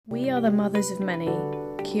We are the mothers of many,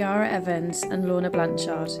 Kiara Evans and Lorna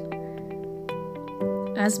Blanchard.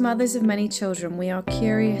 As mothers of many children, we are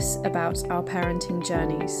curious about our parenting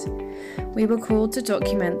journeys. We were called to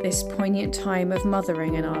document this poignant time of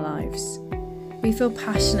mothering in our lives. We feel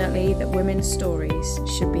passionately that women's stories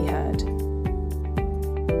should be heard.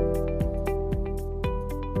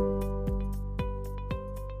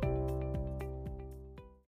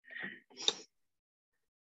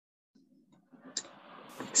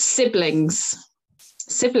 Siblings.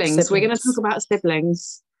 We're going to talk about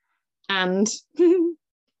siblings. And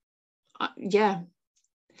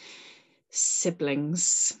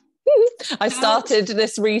siblings. I started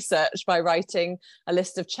this research by writing a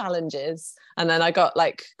list of challenges, and then I got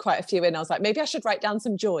like quite a few in. I was like, maybe I should write down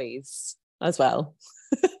some joys as well.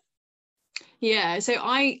 Yeah, so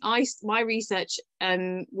my research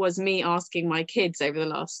was me asking my kids over the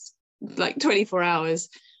last 24 hours,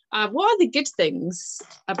 what are the good things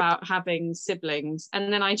about having siblings?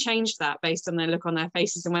 And then I changed that based on their look on their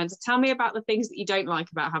faces and went, tell me about the things that you don't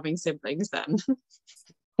like about having siblings then.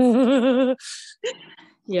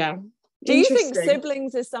 Yeah. Do you think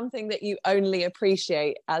siblings is something that you only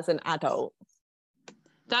appreciate as an adult?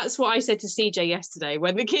 That's what I said to CJ yesterday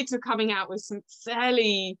when the kids were coming out with some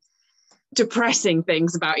fairly depressing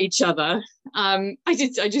things about each other. I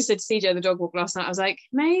just said to CJ on the dog walk last night, I was like,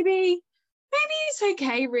 maybe it's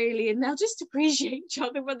okay really, and they'll just appreciate each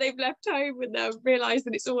other when they've left home and they'll realise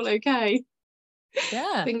that it's all okay.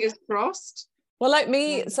 Yeah. Fingers crossed. Well, like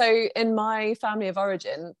me, so in my family of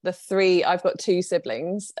origin, I've got two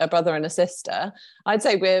siblings, a brother and a sister. I'd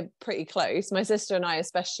say we're pretty close, my sister and I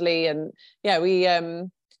especially, and yeah, we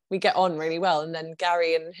get on really well. And then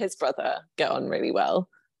Gary and his brother get on really well.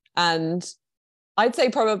 And I'd say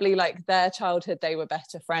probably like their childhood, they were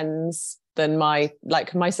better friends than my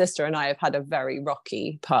sister and I have had a very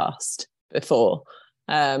rocky past before.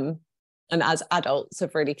 And as adults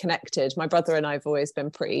have really connected. My brother and I have always been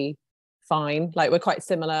pretty fine. Like we're quite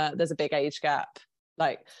similar. There's a big age gap.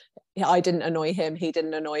 Like I didn't annoy him. He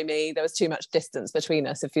didn't annoy me. There was too much distance between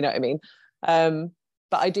us, if you know what I mean.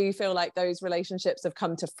 But I do feel like those relationships have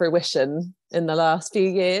come to fruition in the last few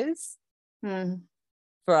years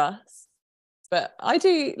for us. But I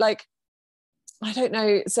do I don't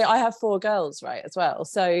know. So I have 4 girls, right, as well.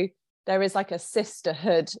 So there is like a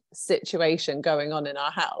sisterhood situation going on in our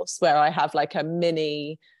house where I have like a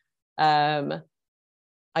mini, I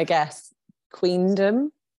guess,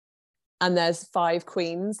 queendom. And there's 5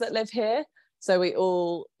 queens that live here. So we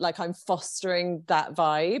all, I'm fostering that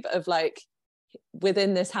vibe of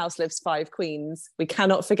within this house lives 5 queens. We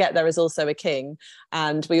cannot forget there is also a king.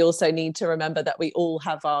 And we also need to remember that we all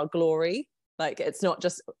have our glory. It's not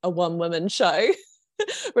just a one-woman show,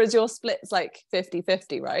 whereas your split's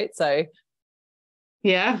 50-50, right? So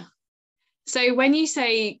yeah. So when you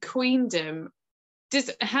say queendom,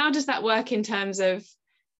 how does that work in terms of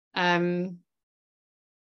I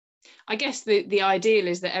guess the ideal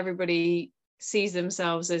is that everybody sees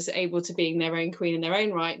themselves as able to being their own queen in their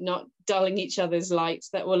own right, not dulling each other's lights,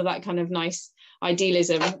 that all of that kind of nice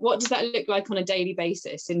idealism. What does that look like on a daily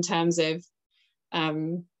basis in terms of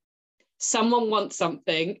someone wants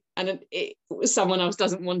something and someone else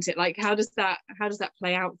doesn't want it? How does that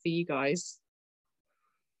play out for you guys?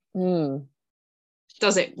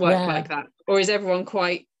 Does it work like that, or is everyone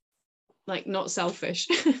quite not selfish?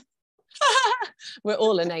 We're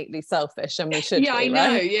all innately selfish, and we should be, I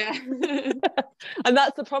know, right? yeah. And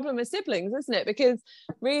that's the problem with siblings, isn't it? Because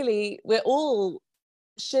really we all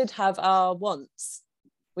should have our wants.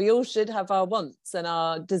 We all should have our wants and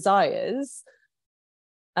our desires.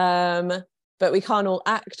 But we can't all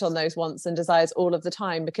act on those wants and desires all of the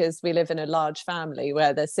time because we live in a large family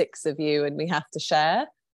where there's 6 of you and we have to share.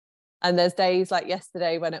 And there's days like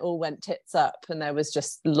yesterday when it all went tits up and there was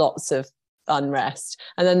just lots of unrest.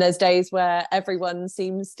 And then there's days where everyone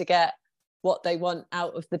seems to get what they want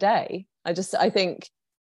out of the day. I think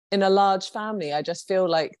in a large family, I just feel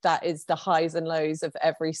like that is the highs and lows of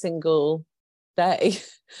every single day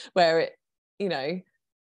where it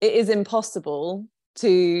is impossible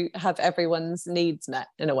to have everyone's needs met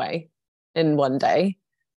in a way in one day.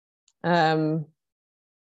 And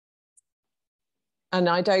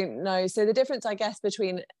I don't know. So the difference, I guess,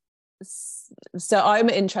 so I'm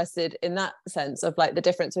interested in that sense of the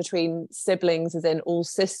difference between siblings as in all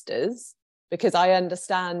sisters, because I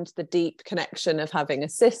understand the deep connection of having a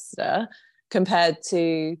sister compared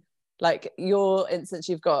to your instance,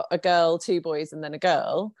 you've got a girl, 2 boys, and then a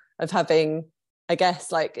girl, of having, I guess,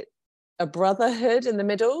 a brotherhood in the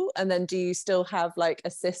middle. And then do you still have a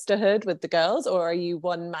sisterhood with the girls, or are you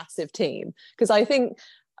one massive team? Because I think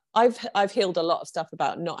I've healed a lot of stuff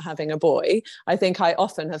about not having a boy. I think I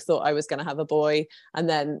often have thought I was going to have a boy, and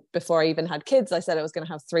then before I even had kids, I said I was going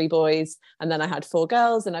to have 3 boys, and then I had 4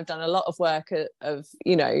 girls. And I've done a lot of work of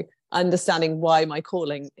understanding why my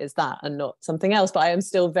calling is that and not something else. But I am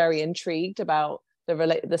still very intrigued about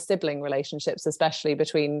the sibling relationships, especially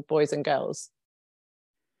between boys and girls.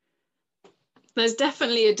 There's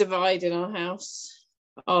definitely a divide in our house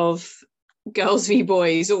of girls v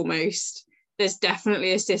boys almost. There's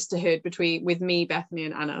definitely a sisterhood with me, Bethany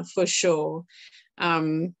and Anna, for sure.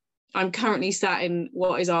 I'm currently sat in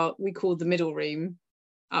what is we call the middle room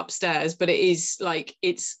upstairs, but it's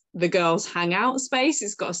the girls' hangout space.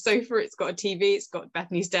 It's got a sofa, it's got a TV, it's got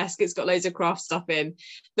Bethany's desk, it's got loads of craft stuff in.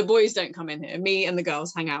 The boys don't come in here. Me and the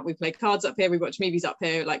girls hang out. We play cards up here, we watch movies up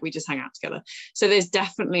here, we just hang out together. So there's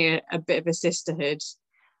definitely a bit of a sisterhood.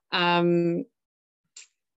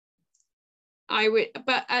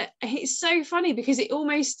 It's so funny because it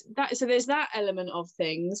almost so there's that element of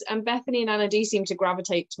things, and Bethany and Anna do seem to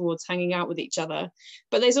gravitate towards hanging out with each other,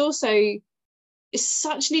 but there's also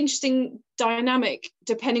such an interesting dynamic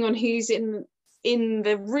depending on who's in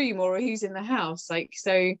the room or who's in the house.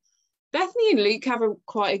 So Bethany and Luke have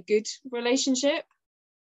quite a good relationship.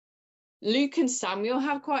 Luke and Samuel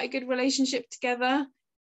have quite a good relationship together.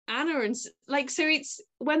 Anna and so it's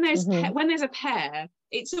when there's a pair,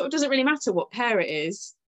 it sort of doesn't really matter what pair it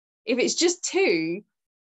is. If it's just 2,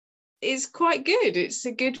 it's quite good. It's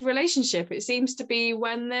a good relationship. It seems to be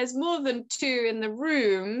when there's more than 2 in the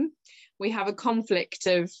room, we have a conflict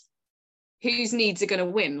of whose needs are going to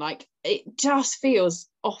win. It just feels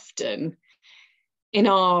often in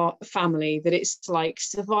our family that it's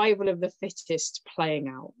survival of the fittest playing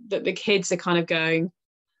out, that the kids are kind of going,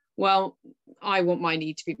 well, I want my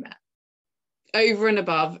need to be met over and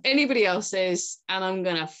above anybody else's, and I'm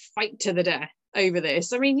gonna fight to the death over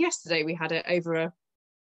this. I mean, yesterday we had it over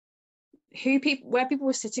where people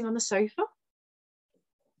were sitting on the sofa.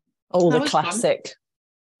 Oh, the classic fun.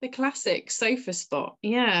 The classic sofa spot.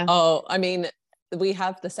 Yeah. Oh, I mean, we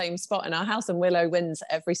have the same spot in our house, and Willow wins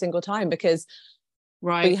every single time because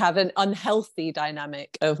we have an unhealthy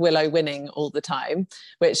dynamic of Willow winning all the time,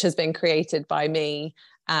 which has been created by me,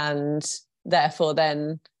 and therefore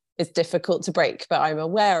then it's difficult to break. But I'm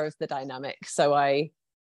aware of the dynamic, so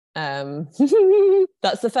that's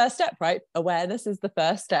the first step, right? Awareness is the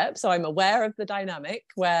first step. So I'm aware of the dynamic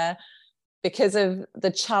where, because of the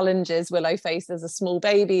challenges Willow faced as a small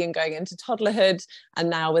baby and going into toddlerhood, and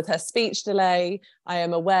now with her speech delay, I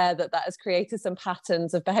am aware that has created some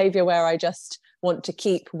patterns of behavior where I just want to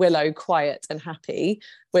keep Willow quiet and happy,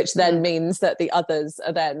 which then means that the others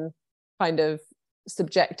are then kind of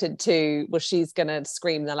subjected to, well, she's going to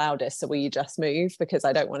scream the loudest, so will you just move, because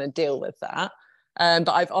I don't want to deal with that. But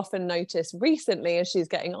I've often noticed recently, as she's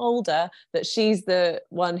getting older, that she's the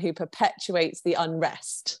one who perpetuates the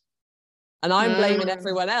unrest. And I'm blaming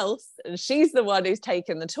everyone else, and she's the one who's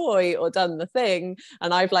taken the toy or done the thing,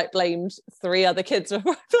 and I've blamed 3 other kids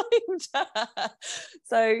before I blamed her.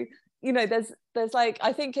 So, there's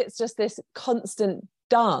I think it's just this constant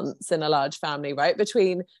dance in a large family, right,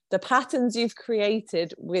 between the patterns you've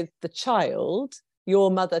created with the child, your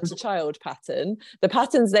mother to child pattern, the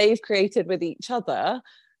patterns they've created with each other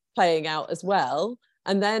playing out as well,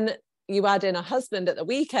 and then you add in a husband at the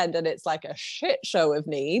weekend and it's a shit show of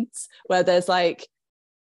needs, where there's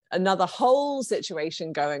another whole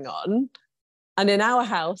situation going on. And in our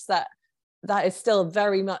house, that is still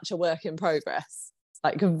very much a work in progress,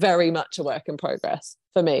 very much a work in progress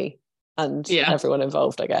for me and everyone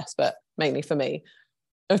involved, I guess, but mainly for me,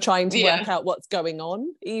 of trying to work out what's going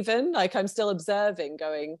on. Even I'm still observing,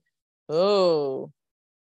 going, oh,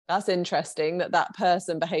 that's interesting that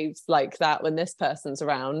person behaves like that when this person's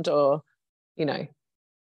around, or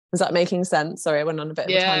is that making sense? Sorry, I went on a bit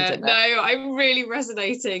of a tangent there. No, I'm really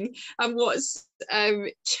resonating. And what's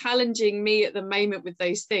challenging me at the moment with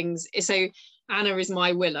those things is, so Anna is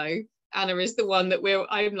my Willow. Anna is the one that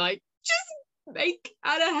I'm just make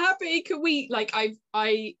Anna happy. Can we,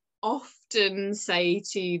 I often say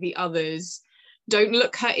to the others, don't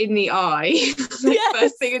look her in the eye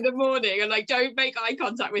first thing in the morning, and don't make eye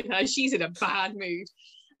contact with her, she's in a bad mood.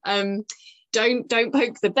 Don't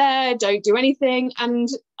poke the bear, don't do anything. And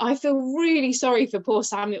I feel really sorry for poor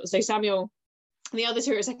Samuel. So Samuel, the other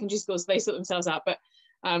 2 are at secondary school, so they sort themselves out, but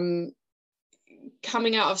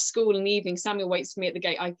coming out of school in the evening, Samuel waits for me at the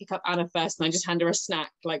gate. I pick up Anna first and I just hand her a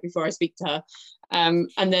snack before I speak to her, and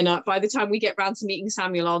then by the time we get round to meeting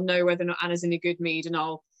Samuel, I'll know whether or not Anna's in a good mood, and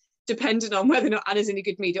depending on whether or not Anna's in a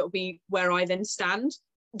good mood, it'll be where I then stand.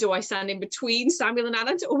 do I stand in between Samuel and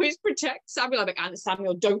Anna to always protect Samuel? I'm like, Anna,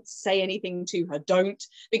 Samuel, don't say anything to her. Don't,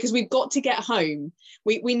 because we've got to get home.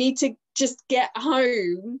 We need to just get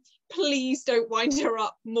home. Please don't wind her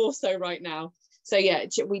up more so right now. So yeah,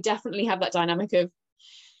 we definitely have that dynamic of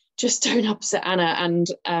just don't upset Anna.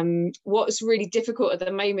 And what's really difficult at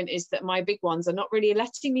the moment is that my big ones are not really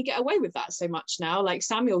letting me get away with that so much now. Like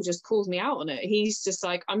Samuel just calls me out on it. He's just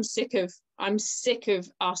like, I'm sick of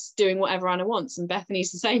us doing whatever Anna wants. And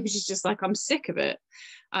Bethany's the same. She's just like, I'm sick of it.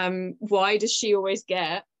 Why does she always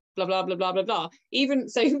get blah, blah, blah, blah, blah, blah. Even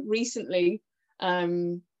so recently,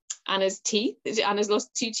 Anna's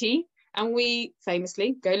lost 2 teeth. And we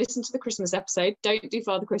famously go listen to the Christmas episode. Don't do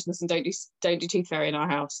Father Christmas and don't do Tooth Fairy in our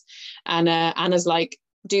house. And Anna's like,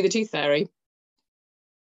 do the Tooth Fairy.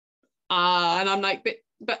 And I'm like,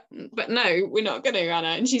 but no, we're not going to, Anna.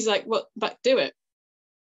 And she's like, what? But do it.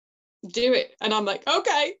 And I'm like,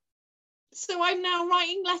 okay. So I'm now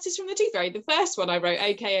writing letters from the Tooth Fairy. The first one I wrote,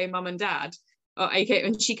 AKA Mum and Dad, or AKA,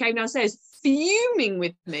 and she came downstairs fuming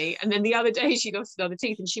with me. And then the other day she lost another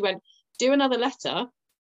tooth, and she went, do another letter.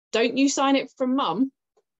 Don't you sign it from Mum?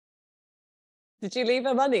 Did you leave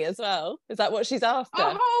her money as well? Is that what she's after?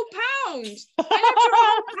 A whole pound. I left her a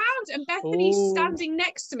whole pound. And Bethany's standing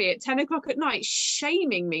next to me at 10 o'clock at night,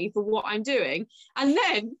 shaming me for what I'm doing. And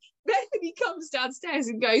then Bethany comes downstairs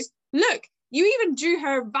and goes, look, you even drew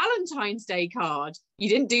her a Valentine's Day card. You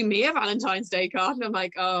didn't do me a Valentine's Day card. And I'm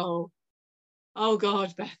like, oh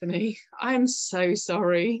God, Bethany, I'm so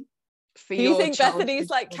sorry. Do you think Bethany's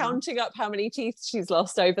like counting up how many teeth she's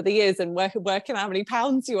lost over the years and working how many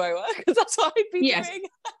pounds you owe her? Because that's what I'd be doing.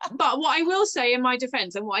 But what I will say in my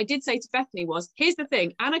defense, and what I did say to Bethany was, here's the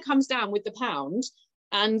thing, Anna comes down with the pound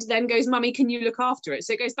and then goes, Mummy, can you look after it?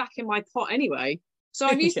 So it goes back in my pot anyway. So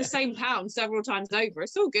I've used the same pound several times over.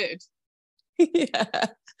 It's all good. Yeah.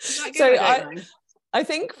 Good? So I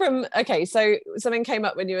think so something came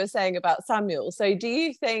up when you were saying about Samuel. So do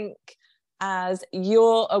you think, as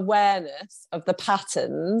your awareness of the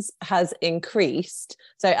patterns has increased,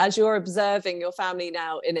 so as you're observing your family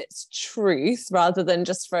now in its truth, rather than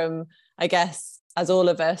just from, I guess, as all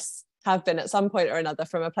of us have been at some point or another,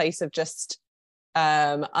 from a place of just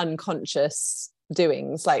unconscious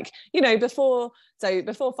doings, like, you know, before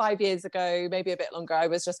 5 years ago, maybe a bit longer, I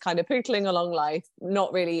was just kind of pootling along life,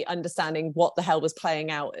 not really understanding what the hell was playing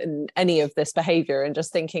out in any of this behavior, and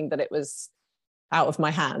just thinking that it was out of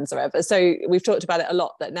my hands or whatever. So we've talked about it a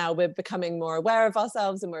lot, that now we're becoming more aware of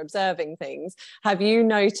ourselves and we're observing things. Have you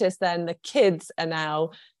noticed then the kids are now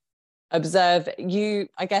I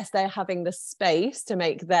guess they're having the space to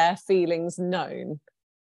make their feelings known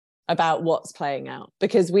about what's playing out,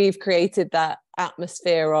 because we've created that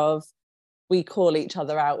atmosphere of, we call each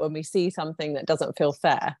other out when we see something that doesn't feel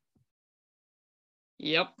fair.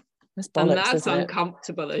 Yep. And that's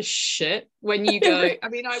uncomfortable as shit when you go, I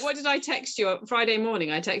mean, what did I text you on Friday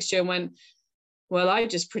morning? I texted you and went, well, I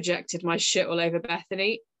just projected my shit all over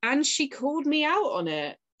Bethany and she called me out on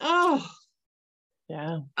it. Oh,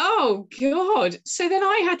 yeah. Oh, God. So then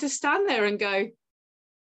I had to stand there and go,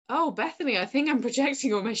 oh, Bethany, I think I'm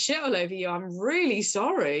projecting all my shit all over you. I'm really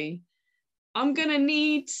sorry. I'm going to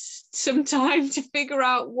need some time to figure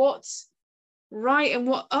out what's right and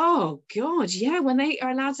what, oh God, yeah, when they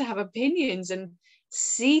are allowed to have opinions and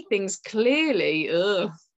see things clearly.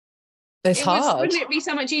 It's hard. Wouldn't it be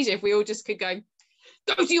so much easier if we all just could go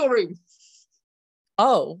to your room?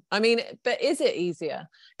 Oh, I mean, but is it easier?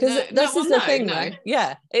 Because this is the thing, though.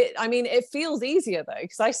 Yeah, it feels easier though,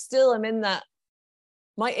 because I still am in that,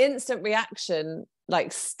 my instant reaction,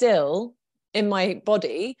 like still in my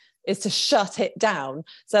body, is to shut it down.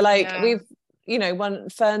 So like we've, you know, when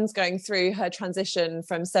Fern's going through her transition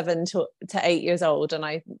from 7 to 8 years old, and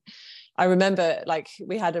I remember, like,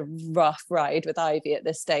 we had a rough ride with Ivy at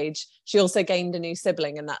this stage. She also gained a new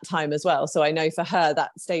sibling in that time as well, so I know for her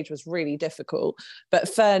that stage was really difficult. But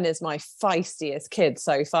Fern is my feistiest kid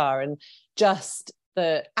so far, and just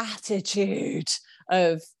the attitude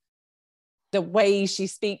of the way she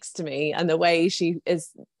speaks to me and the way she is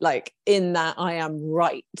like in that I am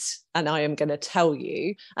right and I am going to tell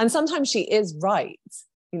you. And sometimes she is right,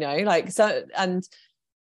 you know, like, so, and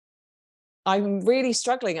I'm really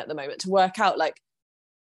struggling at the moment to work out, like,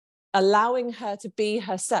 allowing her to be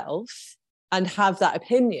herself and have that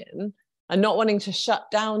opinion and not wanting to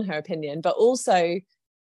shut down her opinion, but also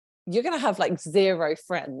you're going to have like 0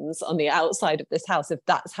 friends on the outside of this house if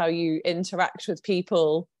that's how you interact with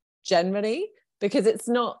people generally, because it's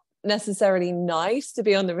not necessarily nice to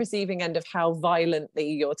be on the receiving end of how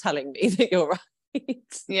violently you're telling me that you're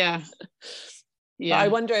right. Yeah. But I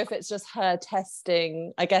wonder if it's just her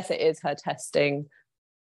testing, I guess it is her testing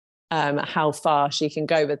how far she can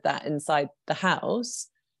go with that inside the house.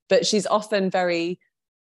 But she's often very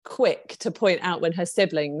quick to point out when her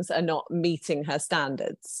siblings are not meeting her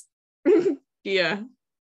standards. Yeah.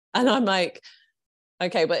 And I'm like,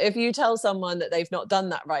 okay, but if you tell someone that they've not done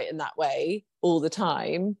that right in that way all the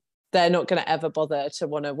time, they're not going to ever bother to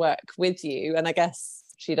want to work with you. And I guess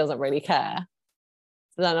she doesn't really care.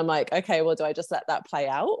 So then I'm like, okay, well, do I just let that play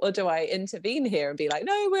out, or do I intervene here and be like,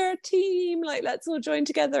 no, we're a team, like, let's all join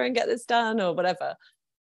together and get this done, or whatever?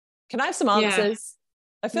 Can I have some answers?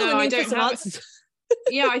 I feel the need for some answers.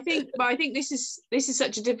 Yeah, I think this is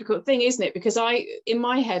such a difficult thing, isn't it? Because in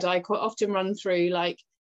my head, I quite often run through, like,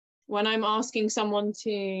 when I'm asking someone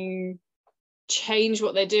to change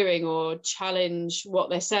what they're doing or challenge what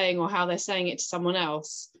they're saying or how they're saying it to someone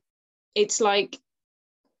else, it's like,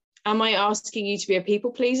 am I asking you to be a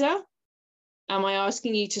people pleaser? Am I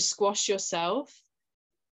asking you to squash yourself?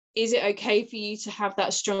 Is it okay for you to have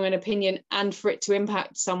that strong an opinion and for it to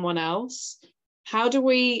impact someone else? How do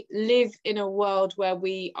we live in a world where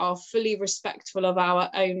we are fully respectful of our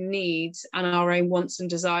own needs and our own wants and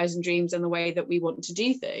desires and dreams and the way that we want to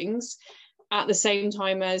do things, at the same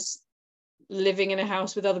time as living in a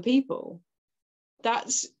house with other people?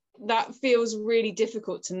 That feels really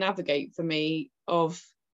difficult to navigate for me.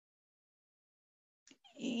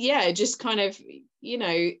 Just kind of,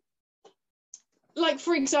 like,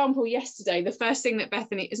 for example, yesterday, the first thing that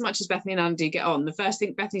Bethany, as much as Bethany and Anna do get on, the first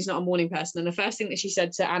thing, Bethany's not a morning person, and the first thing that she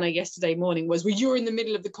said to Anna yesterday morning was, well, you're in the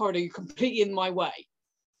middle of the corridor, you're completely in my way.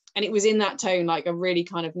 And it was in that tone, like a really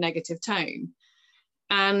kind of negative tone.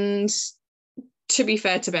 And to be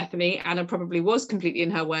fair to Bethany, Anna probably was completely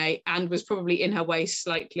in her way, and was probably in her way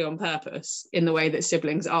slightly on purpose, in the way that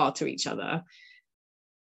siblings are to each other.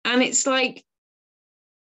 And it's like,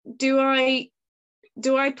 do I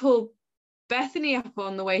pull Bethany up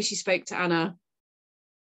on the way she spoke to Anna?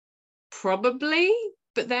 Probably.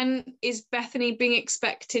 But then, is Bethany being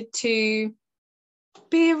expected to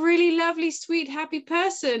be a really lovely, sweet, happy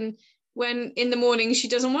person when in the morning she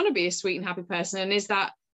doesn't want to be a sweet and happy person? And is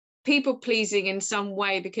that people pleasing in some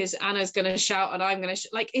way because Anna's going to shout and I'm going to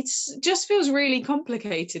like, it's just feels really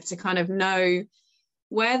complicated to kind of know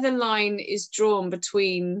where the line is drawn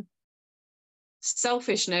between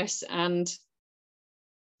selfishness and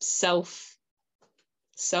self.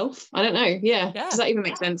 I don't know. Yeah. Does that even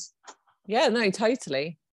make sense? Yeah, no,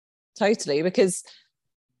 totally, because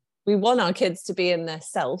we want our kids to be in their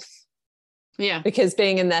self. Yeah, because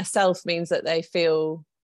being in their self means that they feel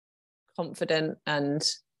confident and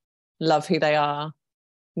love who they are.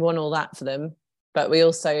 We want all that for them, but we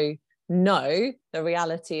also know the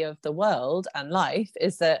reality of the world and life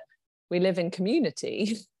is that we live in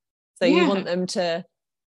community. So you want them to,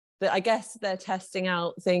 I guess they're testing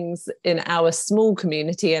out things in our small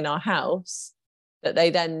community in our house, that they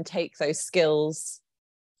then take those skills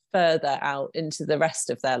further out into the rest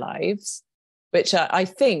of their lives, which I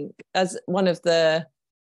think, as one of the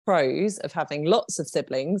pros of having lots of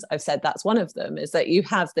siblings, I've said that's one of them, is that you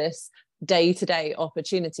have this day-to-day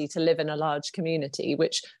opportunity to live in a large community,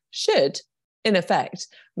 which should, in effect,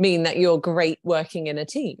 mean that you're great working in a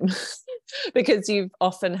team because you've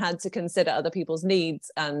often had to consider other people's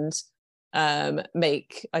needs and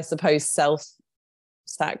make, I suppose,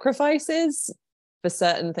 self-sacrifices for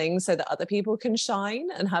certain things so that other people can shine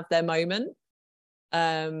and have their moment.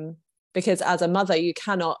 Because as a mother, you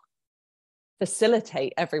cannot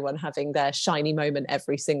facilitate everyone having their shiny moment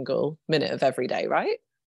every single minute of every day, right?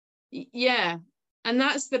 Yeah. And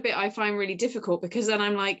that's the bit I find really difficult, because then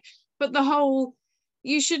I'm like, but the whole,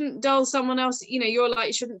 you shouldn't dull someone else, your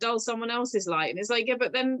light shouldn't dull someone else's light. And it's like, yeah,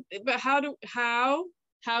 but how does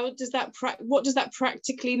that, what does that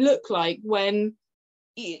practically look like when,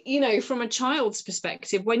 from a child's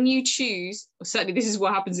perspective, when you choose, certainly this is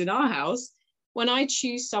what happens in our house, when I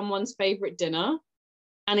choose someone's favorite dinner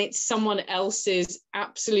and it's someone else's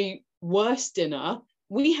absolute worst dinner,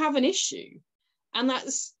 we have an issue. And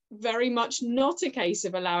that's very much not a case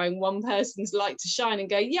of allowing one person's light to shine and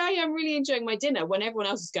go, yeah, I'm really enjoying my dinner, when everyone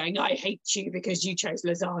else is going, I hate you because you chose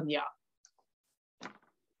lasagna.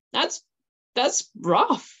 That's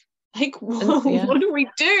rough. Like, what do we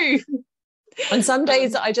do? On some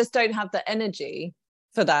days I just don't have the energy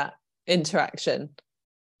for that interaction.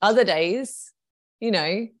 Other days,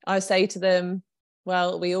 I say to them,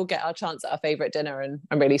 well, we all get our chance at our favorite dinner, and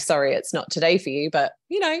I'm really sorry it's not today for you, but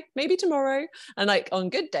maybe tomorrow. And like on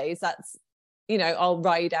good days, that's, I'll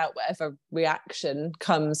ride out whatever reaction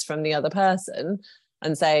comes from the other person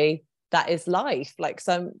and say, that is life. Like,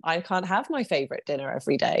 I can't have my favorite dinner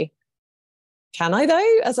every day. Can I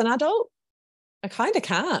though, as an adult? I kind of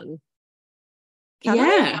can.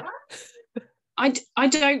 Yeah. I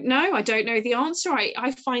don't know. I don't know the answer.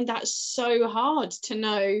 I find that so hard to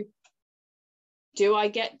know. Do I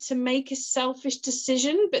get to make a selfish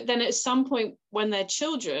decision? But then at some point when they're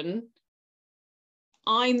children,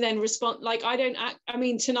 I'm then like, I don't act, I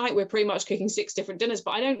mean, tonight we're pretty much cooking 6 different dinners,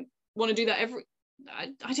 but I don't want to do that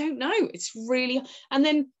I don't know. It's really, and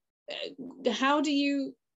then how do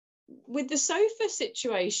you, with the sofa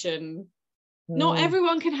situation, not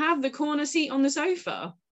everyone can have the corner seat on the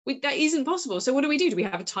sofa. That isn't possible. So what do? Do we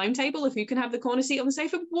have a timetable if you can have the corner seat on the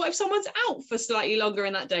sofa? What if someone's out for slightly longer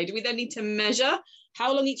in that day? Do we then need to measure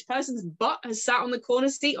how long each person's butt has sat on the corner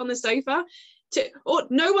seat on the sofa? Or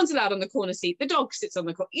no one's allowed on the corner seat. The dog sits on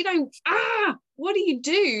the corner. What do you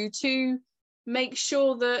do to make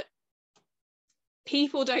sure that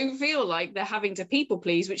people don't feel like they're having to people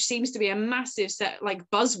please, which seems to be a massive like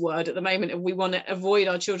buzzword at the moment, and we want to avoid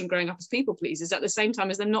our children growing up as people pleasers at the same time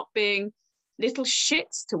as them not being little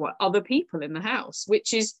shits to what other people in the house,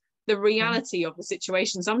 which is the reality of the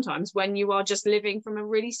situation sometimes when you are just living from a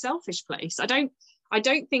really selfish place. I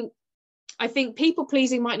think people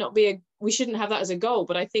pleasing might not be we shouldn't have that as a goal,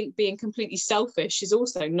 but I think being completely selfish is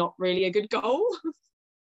also not really a good goal.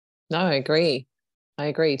 No, I agree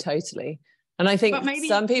totally. And I think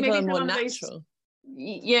some people are more natural.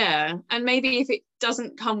 Yeah. And maybe if it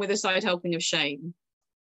doesn't come with a side helping of shame,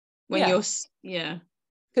 when you're,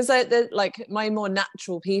 because they're like my more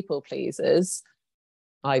natural people pleasers,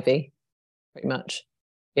 Ivy, pretty much.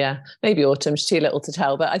 Yeah, maybe Autumn, she's too little to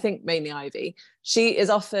tell, but I think mainly Ivy. She is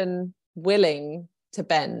often willing to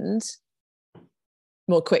bend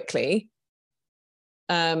more quickly.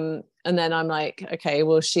 And then I'm like, okay,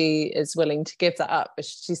 well, she is willing to give that up, but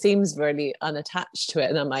she seems really unattached to it.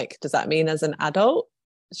 And I'm like, does that mean as an adult,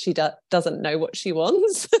 she doesn't know what she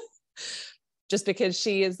wants? Just because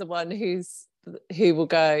she is the one who will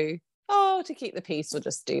go, oh, to keep the peace, we'll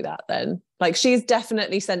just do that then. Like, she's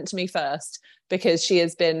definitely sent to me first because she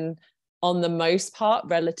has been, on the most part,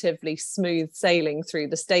 relatively smooth sailing through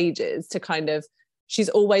the stages to kind of, she's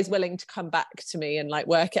always willing to come back to me and like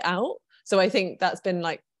work it out. So I think that's been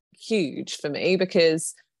like huge for me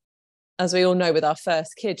because, as we all know, with our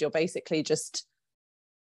first kid, you're basically just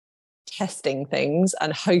testing things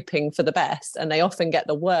and hoping for the best, and they often get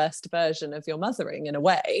the worst version of your mothering in a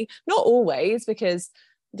way. Not always, because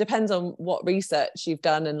it depends on what research you've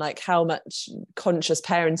done and like how much conscious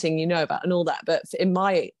parenting you know about and all that. But in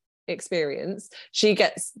my experience, she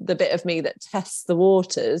gets the bit of me that tests the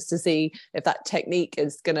waters to see if that technique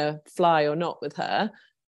is gonna fly or not with her.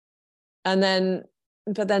 And then,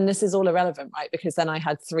 but then this is all irrelevant, right? Because then I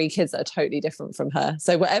had 3 kids that are totally different from her.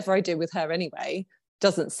 So whatever I do with her anyway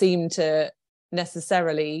doesn't seem to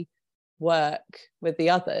necessarily work with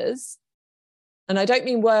the others. And I don't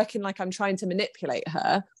mean work in like I'm trying to manipulate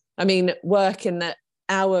her. I mean work in that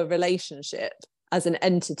our relationship as an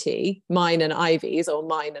entity, mine and Ivy's or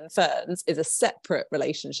mine and Fern's, is a separate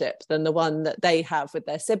relationship than the one that they have with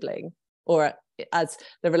their sibling, or as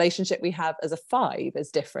the relationship we have as a 5 is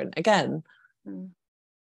different again.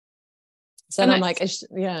 So I'm like, there's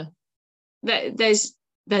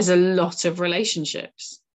a lot of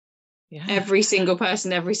relationships. Yeah. Every single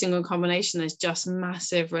person, every single combination, there's just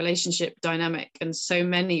massive relationship dynamic, and so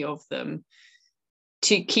many of them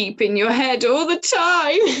to keep in your head all the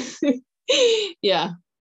time. Yeah.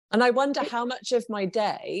 And I wonder how much of my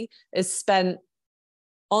day is spent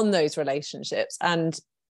on those relationships, and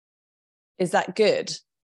is that good?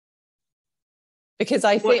 Because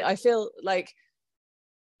I feel like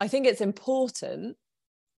I think it's important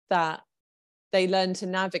that they learn to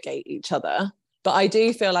navigate each other, but I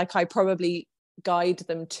do feel like I probably guide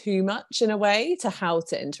them too much in a way to how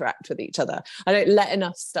to interact with each other. I don't let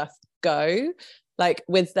enough stuff go. Like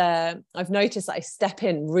I've noticed that I step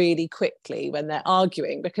in really quickly when they're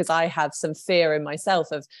arguing, because I have some fear in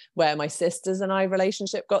myself of where my sisters and I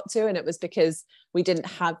relationship got to. And it was because we didn't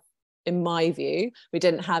have, in my view, we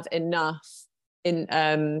didn't have enough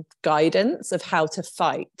in guidance of how to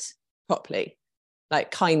fight properly,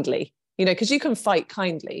 like kindly, you know, because you can fight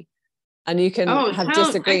kindly and you can have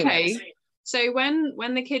disagreements. Okay. So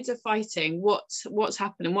when the kids are fighting, what's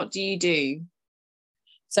happening? What do you do?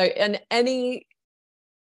 So in any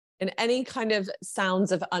kind of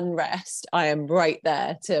sounds of unrest, I am right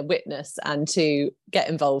there to witness and to get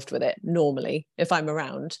involved with it normally if I'm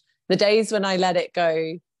around. The days when I let it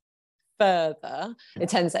go further, it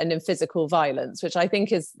tends to end in physical violence, which I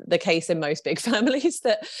think is the case in most big families,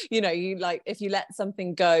 that, you know, you like, if you let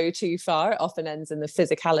something go too far, it often ends in the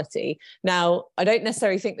physicality. Now, I don't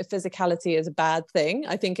necessarily think the physicality is a bad thing.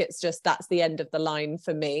 I think it's just, that's the end of the line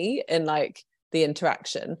for me in like the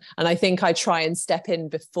interaction. And I think I try and step in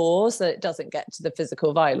before so that it doesn't get to the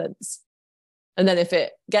physical violence. And then if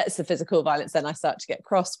it gets to physical violence, then I start to get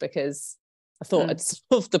cross because I thought I'd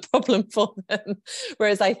solved the problem for them.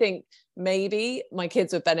 Whereas I think maybe my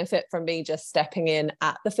kids would benefit from me just stepping in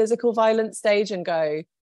at the physical violence stage and go,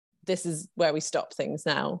 this is where we stop things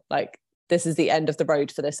now. Like, this is the end of the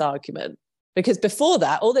road for this argument. Because before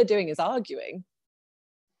that, all they're doing is arguing.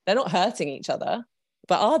 They're not hurting each other,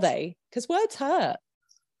 but are they? Because words hurt.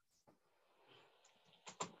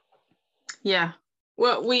 Yeah.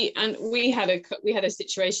 Well, we had a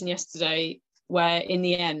situation yesterday where in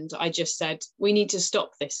the end I just said, we need to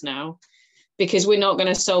stop this now, because we're not going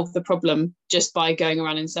to solve the problem just by going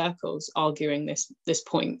around in circles arguing this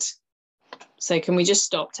point. So can we just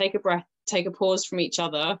stop, take a breath, take a pause from each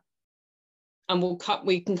other, and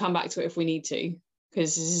we can come back to it if we need to,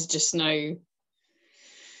 because this is just there's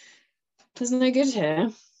no good here.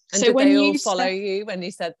 And so did they all follow you when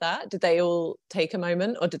you said that? Did they all take a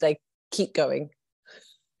moment, or did they keep going?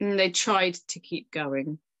 They tried to keep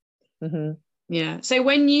going. Mm-hmm. Yeah. So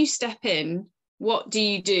when you step in, what do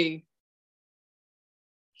you do?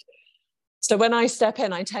 So when I step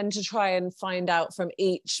in, I tend to try and find out from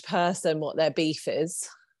each person what their beef is.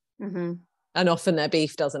 Mm-hmm. And often their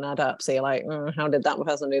beef doesn't add up. So you're like, how did that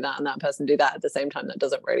person do that and that person do that at the same time? That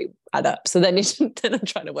doesn't really add up. So then I'm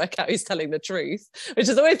trying to work out who's telling the truth, which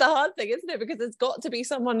is always the hard thing, isn't it? Because there's got to be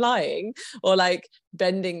someone lying or like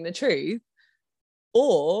bending the truth.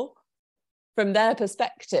 Or from their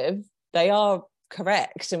perspective, they are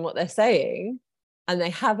correct in what they're saying and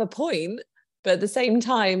they have a point. But at the same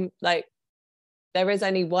time, like, there is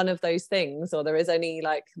only one of those things, or there is only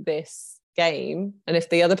like this game, and if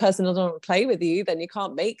the other person doesn't want to play with you, then you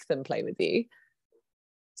can't make them play with you.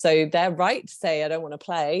 So they're right to say I don't want to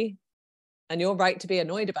play, and you're right to be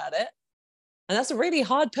annoyed about it. And that's a really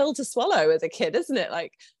hard pill to swallow as a kid, isn't it?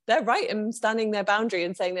 Like, they're right in standing their boundary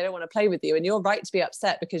and saying they don't want to play with you, and you're right to be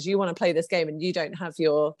upset because you want to play this game and you don't have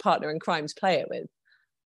your partner in crime to play it with.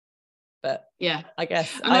 But yeah, I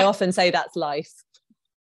guess I often say that's life.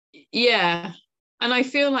 Yeah. And I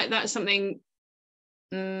feel like that's something,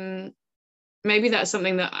 maybe that's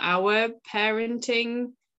something that our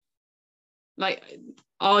parenting, like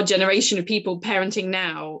our generation of people parenting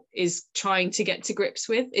now, is trying to get to grips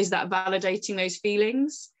with, is that validating those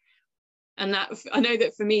feelings. And that, I know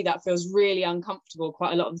that for me, that feels really uncomfortable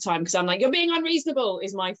quite a lot of the time, because I'm like, you're being unreasonable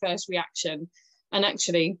is my first reaction. And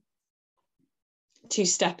actually to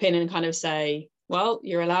step in and kind of say, well,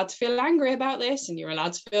 you're allowed to feel angry about this and you're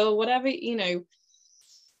allowed to feel whatever, you know.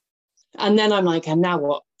 And then I'm like, and now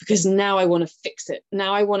what? Because now I want to fix it.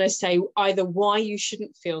 Now I want to say either why you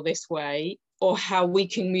shouldn't feel this way or how we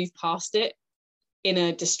can move past it in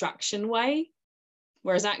a distraction way.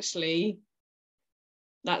 Whereas actually,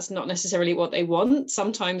 that's not necessarily what they want.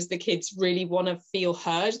 Sometimes the kids really want to feel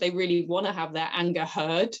heard. They really want to have their anger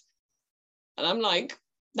heard. And I'm like,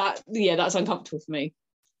 that's uncomfortable for me.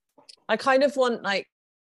 I kind of want, like,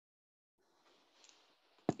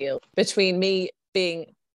 between me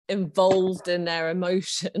being involved in their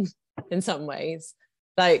emotion in some ways.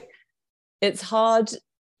 Like, it's hard,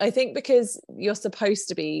 I think, because you're supposed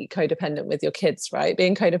to be codependent with your kids, right?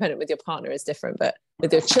 Being codependent with your partner is different, but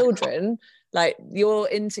with your children, like, you're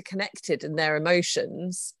interconnected in their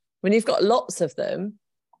emotions. When you've got lots of them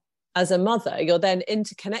as a mother, you're then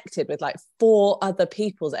interconnected with like 4 other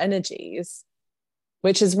people's energies,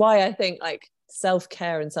 which is why I think, like,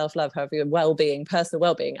 self-care and self-love, however, your well-being, personal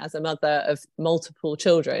well-being as a mother of multiple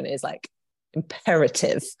children is like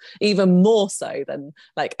imperative, even more so than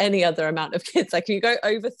like any other amount of kids. Like, if you go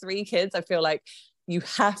over 3 kids, I feel like you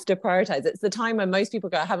have to prioritize. It's the time when most people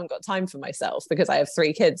go, I haven't got time for myself because I have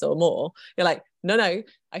 3 kids or more. You're like, no,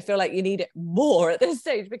 I feel like you need it more at this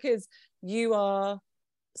stage, because you are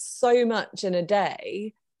so much in a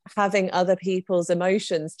day having other people's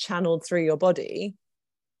emotions channeled through your body.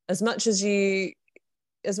 As much as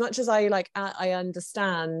I like, I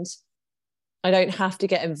understand I don't have to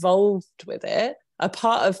get involved with it. A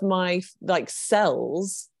part of my like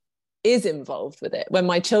cells is involved with it. When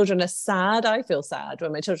my children are sad, I feel sad.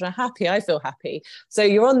 When my children are happy, I feel happy. So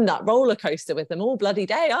you're on that roller coaster with them all bloody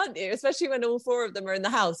day, aren't you? Especially when all 4 of them are in the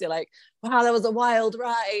house. You're like, wow, that was a wild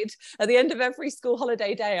ride. At the end of every school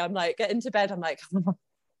holiday day, I'm like, get into bed, I'm like, oh,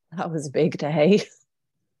 that was a big day.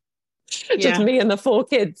 Just me and the 4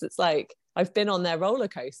 kids. It's like, I've been on their roller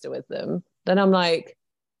coaster with them. Then I'm like,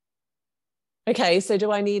 okay, so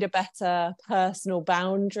do I need a better personal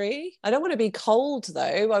boundary? I don't want to be cold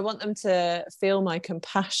though. I want them to feel my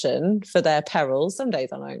compassion for their perils. Some days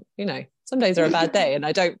I don't, you know, some days are a bad day and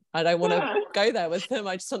I don't want to go there with them.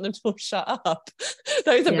 I just want them to all shut up.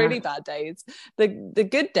 Those are really bad days. The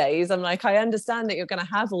good days, I'm like, I understand that you're going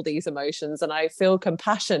to have all these emotions and I feel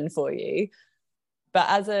compassion for you.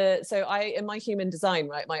 But in my human design,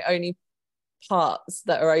 right, my only parts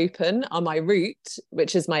that are open are my root,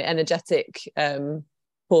 which is my energetic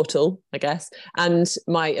portal, I guess, and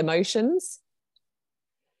my emotions.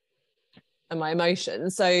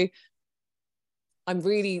 So I'm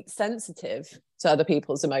really sensitive to other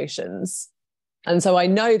people's emotions, and so I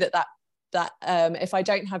know that if I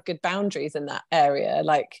don't have good boundaries in that area,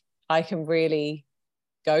 like, I can really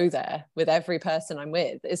go there with every person I'm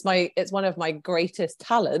with. It's one of my greatest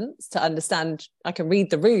talents to understand. I can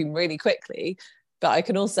read the room really quickly, but I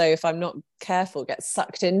can also, if I'm not careful, get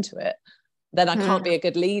sucked into it. Then I can't be a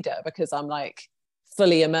good leader because I'm like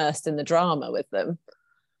fully immersed in the drama with them.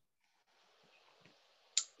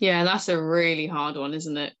 Yeah, that's a really hard one,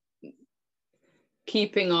 isn't it?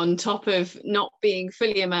 Keeping on top of not being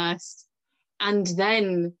fully immersed and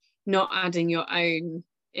then not adding your own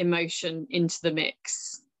emotion into the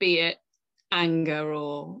mix, be it anger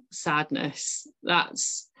or sadness.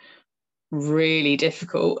 That's really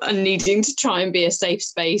difficult, and needing to try and be a safe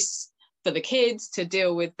space for the kids to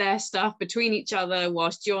deal with their stuff between each other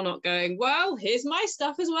whilst you're not going, well, here's my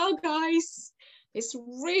stuff as well, guys. It's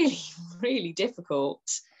really, really difficult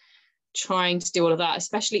trying to do all of that,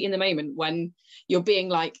 especially in the moment when you're being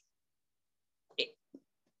like,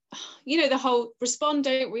 you know, the whole respond,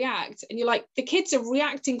 don't react. And you're like, the kids are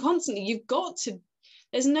reacting constantly.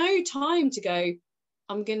 There's no time to go,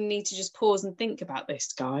 I'm going to need to just pause and think about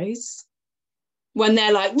this, guys. When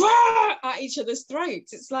they're like, rah! At each other's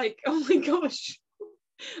throats. It's like, oh my gosh.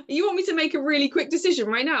 You want me to make a really quick decision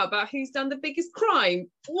right now about who's done the biggest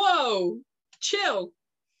crime? Whoa, chill.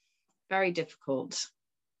 Very difficult.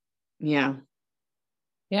 Yeah.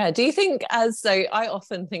 Yeah. Do you think I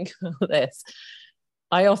often think about this.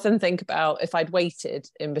 I often think about if I'd waited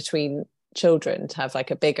in between children to have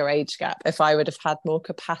like a bigger age gap, if I would have had more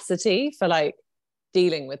capacity for like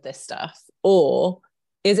dealing with this stuff, or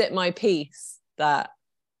is it my piece that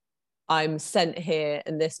I'm sent here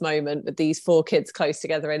in this moment with these 4 kids close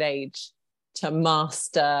together in age to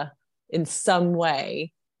master in some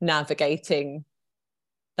way navigating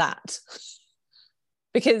that?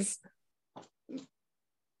 Because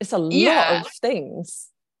it's a lot of things.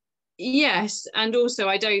 Yes, and also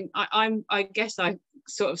I guess I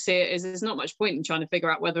sort of see it as there's not much point in trying to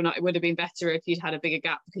figure out whether or not it would have been better if you'd had a bigger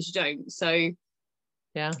gap, because you don't. So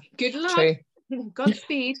yeah, good luck. True.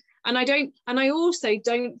 Godspeed. And I also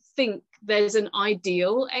don't think there's an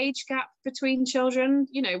ideal age gap between children.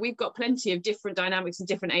 You know, we've got plenty of different dynamics and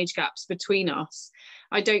different age gaps between us.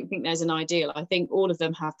 I don't think there's an ideal. I think all of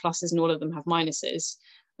them have pluses and all of them have minuses.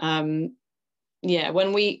 Yeah,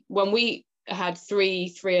 when we had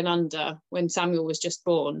three and under when Samuel was just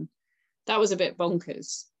born, that was a bit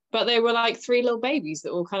bonkers. But they were like 3 little babies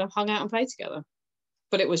that all kind of hung out and played together.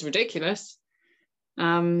 But it was ridiculous.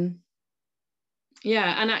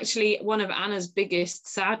 Yeah, and actually one of Anna's biggest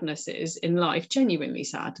sadnesses in life, genuinely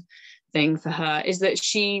sad thing for her, is that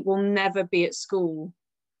she will never be at school.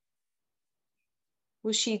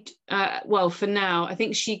 Will she? Well, for now, I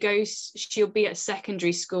think she'll be at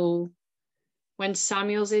secondary school when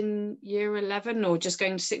Samuel's in year 11 or just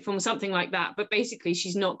going to sixth form, something like that. But basically,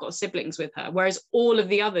 she's not got siblings with her, whereas all of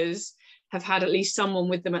the others have had at least someone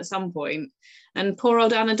with them at some point. And poor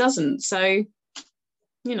old Anna doesn't. So,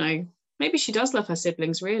 you know, maybe she does love her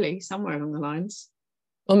siblings, really, somewhere along the lines.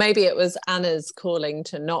 Or maybe it was Anna's calling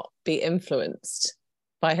to not be influenced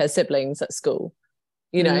by her siblings at school.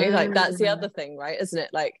 You know, like that's the other thing, right? Isn't it?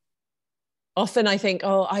 Like often I think,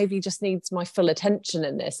 oh, Ivy just needs my full attention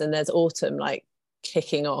in this. And there's Autumn like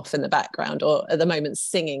kicking off in the background, or at the moment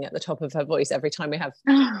singing at the top of her voice every time we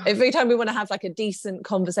want to have like a decent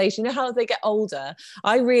conversation. You know how they get older,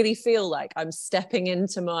 I really feel like I'm stepping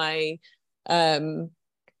into my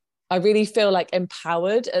I really feel like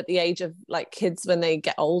empowered at the age of like kids when they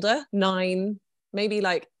get older, 9, maybe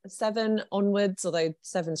like 7 onwards, although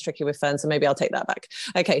 7's tricky with Fern, so maybe I'll take that back.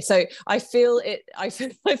 Okay, so I feel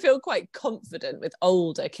quite confident with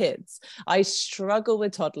older kids. I struggle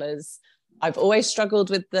with toddlers. I've always struggled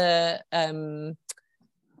with the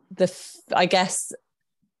I guess,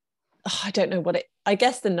 I don't know what it, I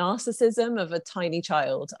guess the narcissism of a tiny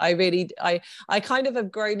child. I kind of have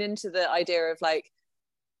grown into the idea of like,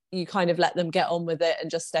 you kind of let them get on with it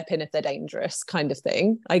and just step in if they're dangerous, kind of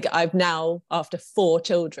thing. I've now, after 4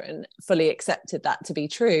 children, fully accepted that to be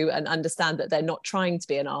true and understand that they're not trying to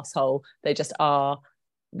be an asshole. They just are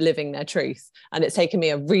living their truth. And it's taken me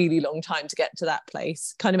a really long time to get to that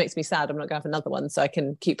place. Kind of makes me sad I'm not going to have another one, so I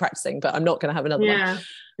can keep practicing, but I'm not going to have another one.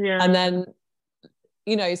 Yeah. And then,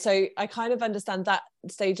 you know, so I kind of understand that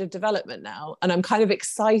stage of development now, and I'm kind of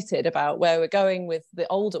excited about where we're going with the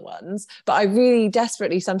older ones, but I really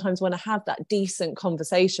desperately sometimes want to have that decent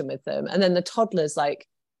conversation with them, and then the toddlers like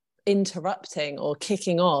interrupting or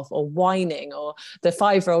kicking off or whining, or the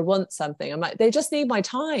 5-year-old wants something, I'm like, they just need my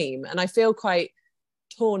time, and I feel quite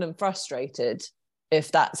torn and frustrated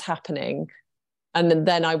if that's happening. And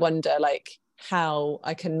then I wonder like how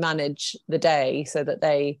I can manage the day so that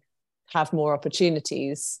they have more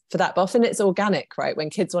opportunities for that. But often it's organic, right? When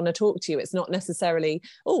kids want to talk to you, it's not necessarily,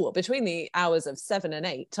 oh, between the hours of 7 and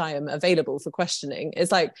 8 I am available for questioning.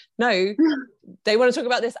 It's like, no, they want to talk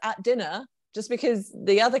about this at dinner. Just because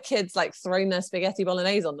the other kids like throwing their spaghetti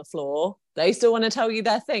bolognese on the floor, they still want to tell you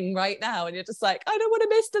their thing right now, and you're just like, I don't want to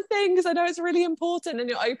miss the thing because I know it's really important, and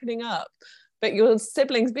you're opening up, but your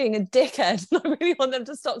sibling's being a dickhead, and I really want them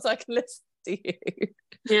to stop so I can listen to you.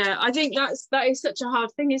 Yeah, I think that is such a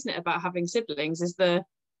hard thing, isn't it, about having siblings, is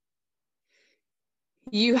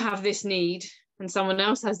you have this need and someone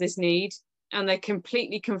else has this need, and they're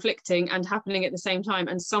completely conflicting and happening at the same time,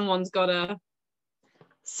 and someone's got to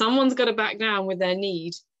back down with their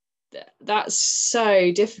need. That's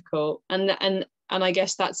so difficult, and I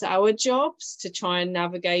guess that's our jobs to try and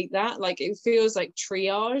navigate that. Like, it feels like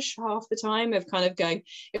triage half the time, of kind of going,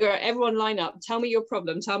 everyone line up, tell me your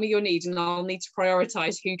problem, tell me your need, and I'll need to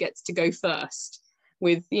prioritize who gets to go first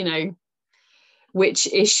with, you know, which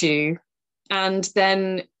issue. And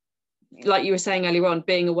then, like you were saying earlier on,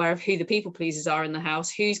 being aware of who the people pleasers are in the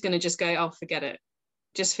house, who's going to just go, oh, forget it,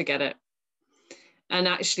 just forget it. And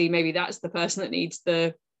actually maybe that's the person that needs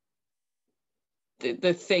the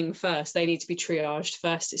thing first. They need to be triaged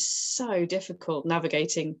first. It's so difficult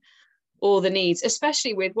navigating all the needs,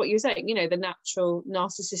 especially with what you're saying, you know, the natural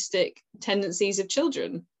narcissistic tendencies of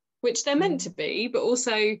children, which they're meant to be, but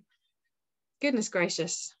also, goodness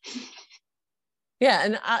gracious. Yeah,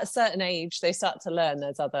 and at a certain age they start to learn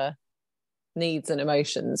there's other needs and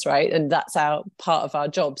emotions, right? And that's our part of our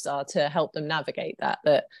jobs, are to help them navigate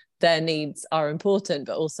that their needs are important,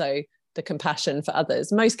 but also the compassion for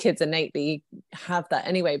others. Most kids innately have that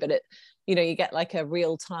anyway, but it, you know, you get like a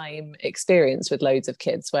real-time experience with loads of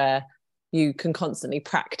kids where you can constantly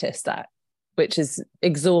practice that, which is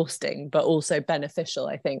exhausting but also beneficial,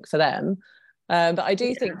 I think, for them. But I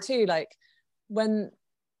do think too, like, when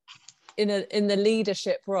in the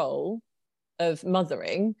leadership role of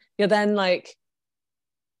mothering, you're then like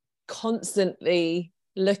constantly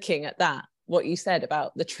looking at that, what you said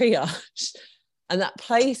about the triage, and that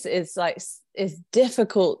place is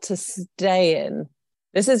difficult to stay in.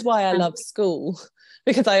 This is why I love school,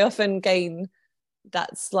 because I often gain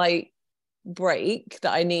that slight break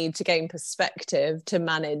that I need to gain perspective to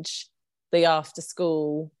manage the after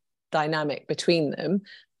school dynamic between them.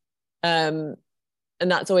 And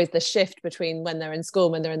that's always the shift between when they're in school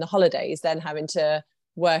and when they're in the holidays, then having to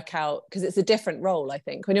work out, because it's a different role. I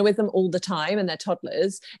think when you're with them all the time and they're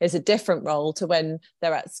toddlers, it's a different role to when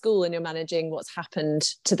they're at school and you're managing what's happened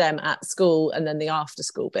to them at school and then the after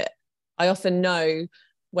school bit. I often know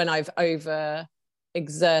when I've over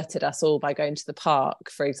exerted us all by going to the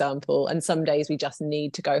park, for example, and some days we just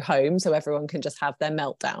need to go home so everyone can just have their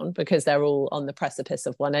meltdown because they're all on the precipice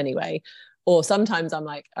of one anyway. Or sometimes I'm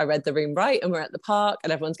like, I read the room right and we're at the park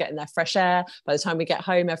and everyone's getting their fresh air. By the time we get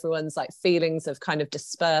home, everyone's like feelings have kind of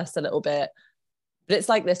dispersed a little bit. But it's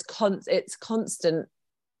like this it's constant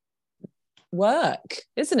work,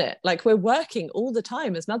 isn't it? Like, we're working all the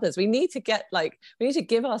time as mothers. We need to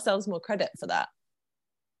give ourselves more credit for that.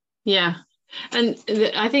 Yeah. And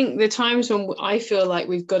I think the times when I feel like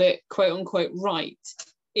we've got it quote unquote right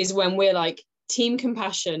is when we're like team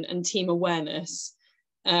compassion and team awareness.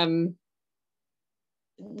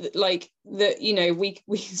 Like that, you know, we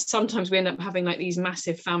sometimes we end up having like these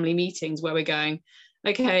massive family meetings where we're going,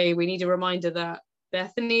 okay, we need a reminder that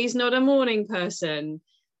Bethany's not a morning person.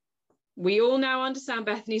 We all now understand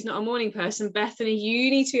Bethany's not a morning person. Bethany,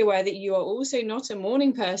 you need to be aware that you are also not a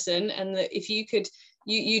morning person, and that if you could,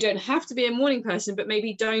 you don't have to be a morning person, but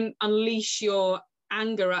maybe don't unleash your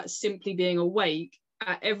anger at simply being awake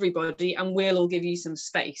at everybody, and we'll all give you some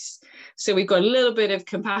space. So we've got a little bit of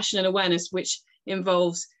compassion and awareness, which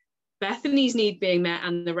involves Bethany's need being met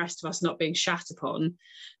and the rest of us not being shat upon.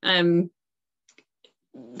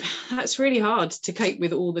 That's really hard to cope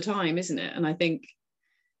with all the time, isn't it? And I think,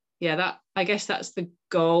 yeah, I guess that's the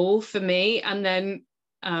goal for me. And then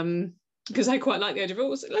because I quite like the idea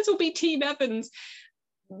of, let's all be Team Evans,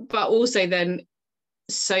 but also then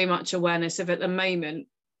so much awareness of, at the moment,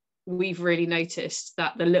 we've really noticed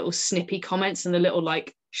that the little snippy comments and the little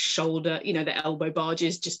like shoulder, you know, the elbow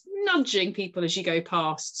barges just nudging people as you go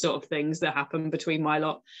past sort of things that happen between my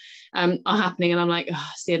lot are happening. And I'm like, oh,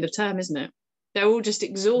 it's the end of term, isn't it? They're all just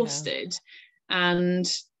exhausted and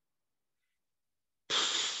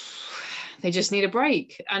they just need a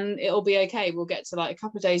break, and it'll be okay. We'll get to like a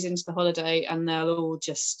couple of days into the holiday and they'll all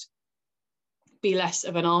just be less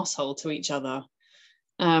of an arsehole to each other.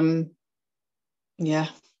 Yeah.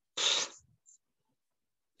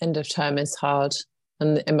 End of term is hard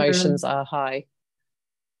and the emotions are high.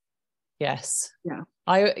 Yes. Yeah.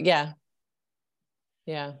 I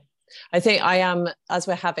think I am, as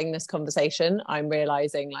we're having this conversation, I'm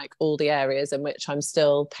realizing like all the areas in which I'm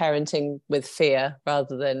still parenting with fear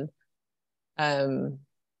rather than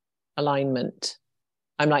alignment.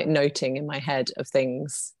 I'm like noting in my head of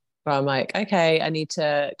things where I'm like, okay, I need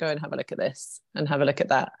to go and have a look at this and have a look at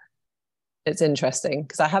that. It's interesting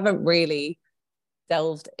because I haven't really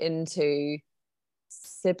delved into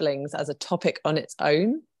siblings as a topic on its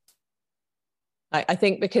own. I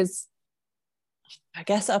think because I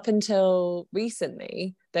guess up until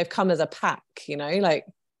recently, they've come as a pack, you know, like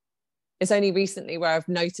it's only recently where I've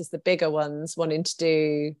noticed the bigger ones wanting to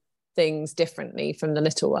do things differently from the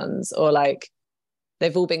little ones, or like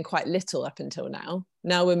they've all been quite little up until now.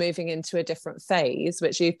 Now we're moving into a different phase,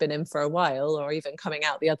 which you've been in for a while, or even coming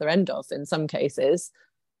out the other end of in some cases,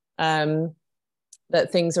 that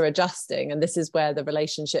things are adjusting. And this is where the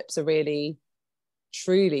relationships are really,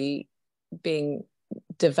 truly being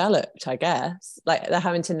developed, I guess. Like they're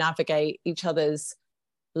having to navigate each other's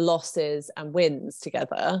losses and wins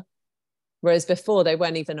together. Whereas before they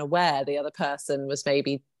weren't even aware the other person was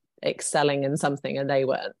maybe excelling in something and they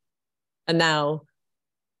weren't. And now,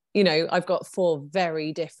 you know, I've got 4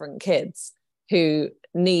 very different kids who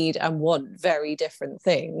need and want very different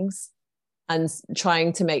things, and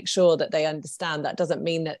trying to make sure that they understand that doesn't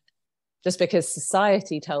mean that just because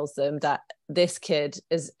society tells them that this kid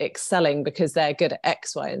is excelling because they're good at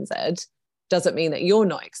X, Y, and Z, doesn't mean that you're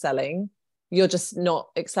not excelling. You're just not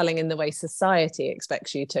excelling in the way society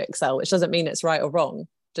expects you to excel, which doesn't mean it's right or wrong,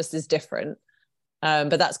 just is different.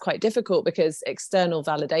 But that's quite difficult because external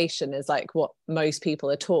validation is like what most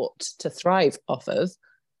people are taught to thrive off of,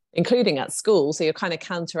 including at school. So you're kind of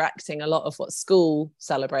counteracting a lot of what school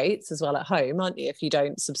celebrates as well at home, aren't you, if you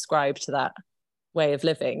don't subscribe to that way of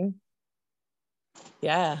living?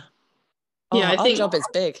 Yeah. Yeah, I think our job is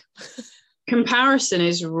big. Comparison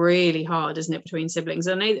is really hard, isn't it, between siblings?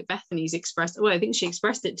 I know that Bethany's expressed, well, I think she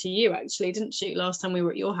expressed it to you actually, didn't she, last time we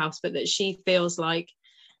were at your house, but that she feels like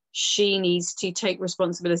she needs to take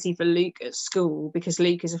responsibility for Luke at school because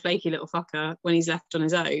Luke is a flaky little fucker when he's left on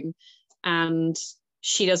his own, and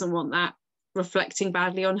she doesn't want that reflecting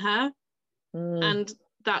badly on her. And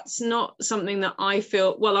that's not something that I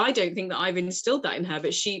feel, well, I don't think that I've instilled that in her,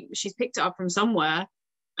 but she's picked it up from somewhere.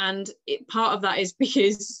 And part of that is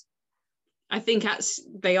because I think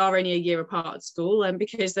they are only a year apart at school, and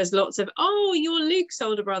because there's lots of, oh, you're Luke's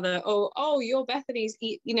older brother, or oh, you're Bethany's,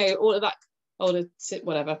 you know, all of that older,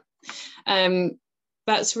 whatever.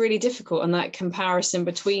 That's really difficult, and that comparison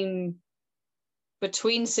between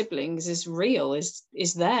siblings is real,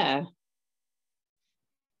 is there.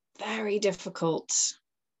 Very difficult.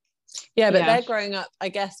 Yeah, but they're growing up, I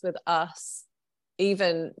guess, with us.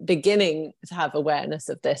 Even beginning to have awareness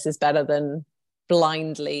of this is better than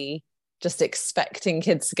blindly just expecting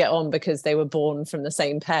kids to get on because they were born from the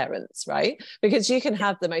same parents, right? Because you can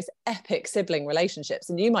have the most epic sibling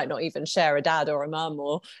relationships and you might not even share a dad or a mum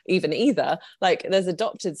or even either. Like there's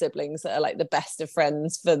adopted siblings that are like the best of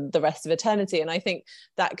friends for the rest of eternity. And I think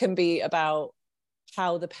that can be about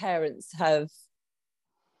how the parents have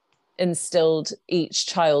instilled each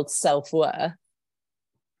child's self-worth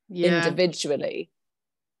individually,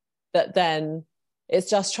 that then it's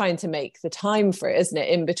just trying to make the time for it, isn't it,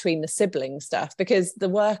 in between the sibling stuff? Because the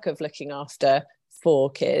work of looking after 4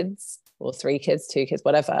 kids or 3 kids, 2 kids,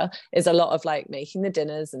 whatever, is a lot of like making the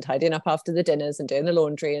dinners and tidying up after the dinners and doing the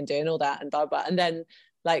laundry and doing all that and blah, blah. And then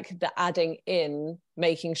like the adding in,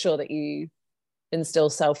 making sure that you instill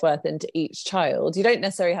self-worth into each child. You don't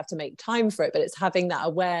necessarily have to make time for it, but it's having that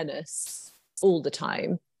awareness all the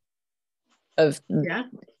time of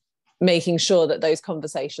making sure that those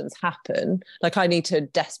conversations happen. Like I need to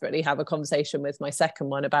desperately have a conversation with my second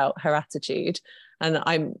one about her attitude. And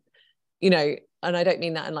I'm, you know, and I don't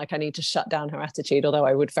mean that in like I need to shut down her attitude, although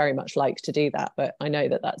I would very much like to do that. But I know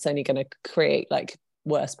that that's only going to create like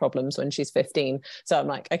worse problems when she's 15. So I'm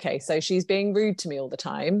like, okay, so she's being rude to me all the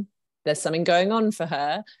time. There's something going on for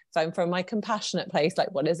her. If I'm from my compassionate place,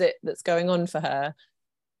 like what is it that's going on for her?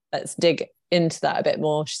 let's dig into that a bit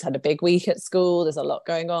more. She's had a big week at school. There's a lot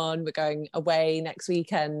going on. We're going away next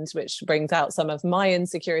weekend, which brings out some of my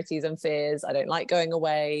insecurities and fears. I don't like going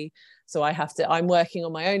away. So I'm working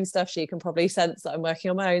on my own stuff. She can probably sense that I'm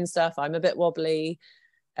working on my own stuff. I'm a bit wobbly.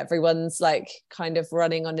 Everyone's like kind of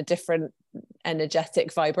running on a different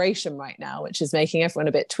energetic vibration right now, which is making everyone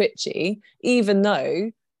a bit twitchy, even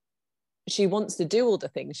though she wants to do all the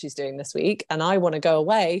things she's doing this week. And I want to go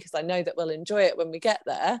away because I know that we'll enjoy it when we get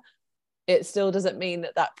there. It still doesn't mean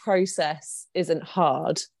that process isn't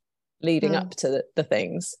hard leading up to the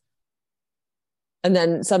things. And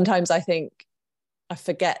then sometimes I think I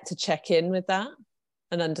forget to check in with that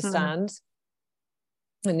and understand.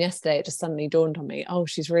 And yesterday it just suddenly dawned on me, oh,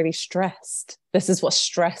 she's really stressed. This is what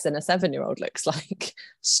stress in a 7-year-old looks like.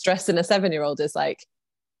 Stress in a 7-year-old is like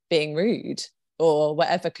being rude or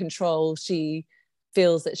whatever control she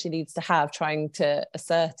feels that she needs to have, trying to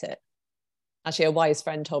assert it. Actually, a wise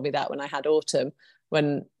friend told me that when I had Autumn,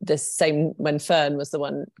 when Fern was the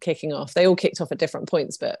one kicking off. They all kicked off at different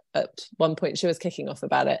points, but at one point she was kicking off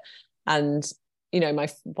about it. And, you know, my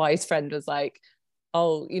wise friend was like,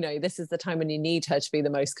 oh, you know, this is the time when you need her to be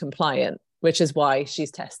the most compliant, which is why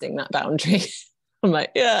she's testing that boundary. I'm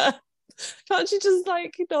like, yeah, can't you just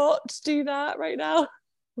like not do that right now?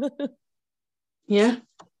 Yeah.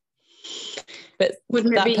 But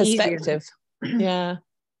wouldn't that it be perspective. Yeah.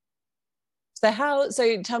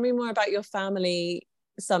 So tell me more about your family.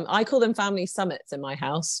 I call them family summits in my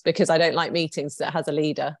house because I don't like meetings that has a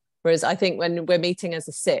leader. Whereas I think when we're meeting as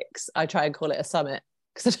a 6, I try and call it a summit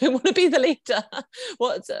because I don't want to be the leader.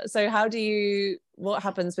 What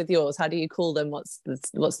happens with yours? How do you call them? What's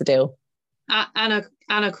the deal?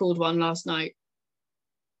 Anna called one last night,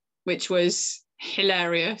 which was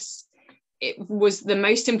hilarious. It was the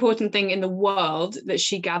most important thing in the world that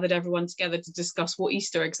she gathered everyone together to discuss what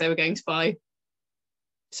Easter eggs they were going to buy.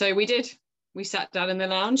 So we did. We sat down in the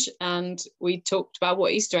lounge and we talked about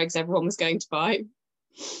what Easter eggs everyone was going to buy.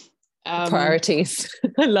 Priorities.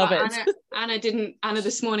 I love it. Anna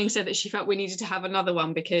this morning said that she felt we needed to have another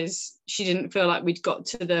one because she didn't feel like we'd got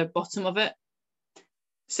to the bottom of it.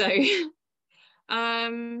 So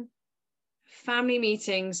family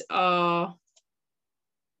meetings are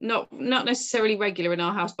not necessarily regular in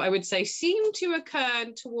our house, but I would say seem to occur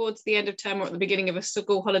towards the end of term or at the beginning of a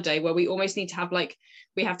school holiday, where we almost need to have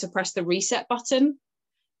we have to press the reset button,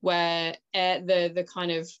 where the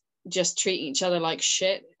kind of just treating each other like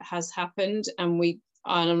shit has happened, and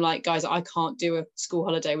I'm like, guys, I can't do a school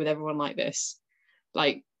holiday with everyone like this.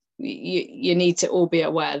 Like you need to all be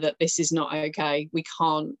aware that this is not okay. We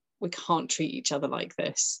can't treat each other like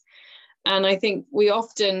this. And I think we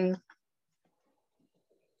often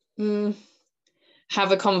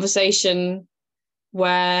have a conversation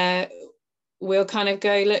where we'll kind of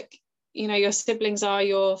go, look, you know, your siblings are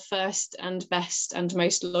your first and best and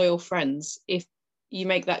most loyal friends if you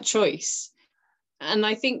make that choice. And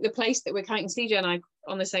I think the place that we're counting, CJ and I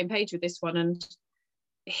on the same page with this one, and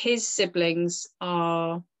his siblings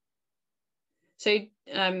are, so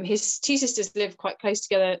his 2 sisters live quite close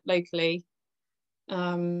together locally,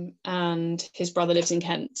 and his brother lives in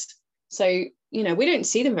Kent. So, you know, we don't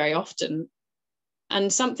see them very often.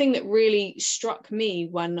 And something that really struck me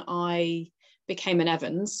when I became an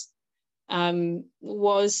Evans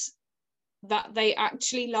was that they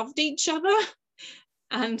actually loved each other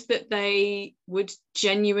and that they would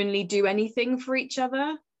genuinely do anything for each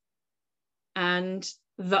other. And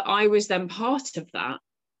that I was then part of that.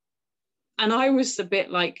 And I was a bit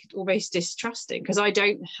like almost distrusting because I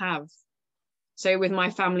don't have, so with my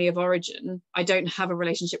family of origin, I don't have a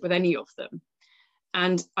relationship with any of them.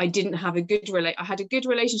 And I didn't have I had a good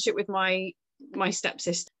relationship with my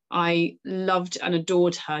stepsister. I loved and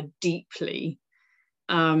adored her deeply.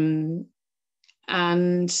 And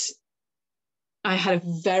I had a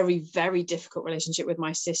very, very difficult relationship with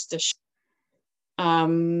my sister.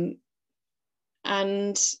 And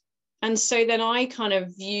so then I kind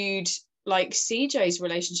of viewed like CJ's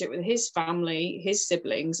relationship with his family, his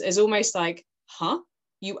siblings, as almost like,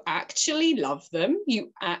 you actually love them,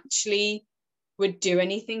 you actually would do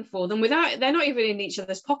anything for them without, they're not even in each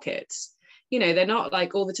other's pockets, you know, they're not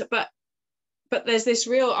like all the time, but there's this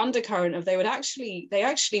real undercurrent of they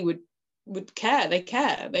actually would care,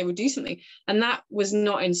 they would do something. And that was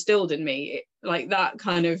not instilled in me. Like that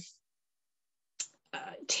kind of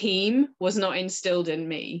team was not instilled in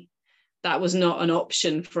me. That was not an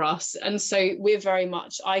option for us. And so we're very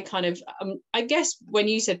much, I guess when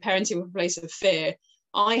you said parenting from a place of fear,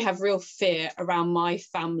 I have real fear around my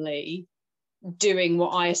family doing what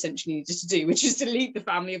I essentially needed to do, which is to leave the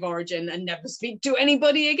family of origin and never speak to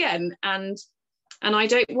anybody again. And And I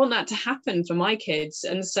don't want that to happen for my kids.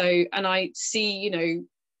 And so, and I see, you know,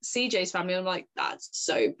 CJ's family, I'm like, that's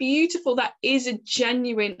so beautiful. That is a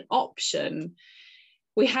genuine option.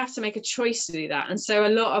 We have to make a choice to do that. And so a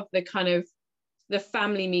lot of the kind of the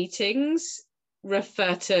family meetings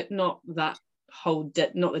refer to not that whole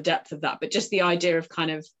not the depth of that, but just the idea of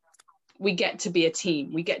kind of, we get to be a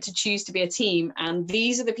team, we get to choose to be a team, and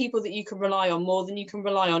these are the people that you can rely on more than you can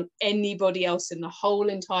rely on anybody else in the whole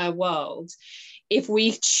entire world. If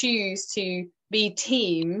we choose to be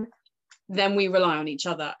team, then we rely on each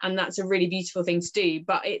other, and that's a really beautiful thing to do.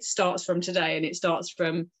 But it starts from today, and it starts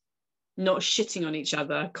from not shitting on each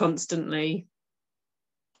other constantly.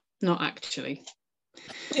 Not actually.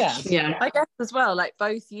 Yeah. Yeah. I guess as well, like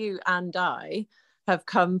both you and I have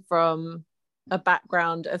come from a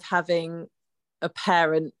background of having a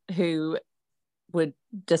parent who would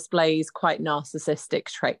displays quite narcissistic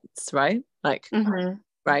traits, right? Like,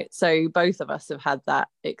 right. So both of us have had that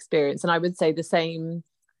experience. And I would say the same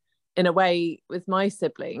in a way with my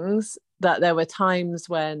siblings, that there were times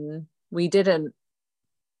when we didn't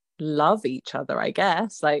love each other, I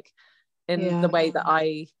guess, like in the way that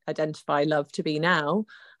I identify love to be now.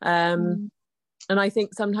 And I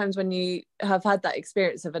think sometimes when you have had that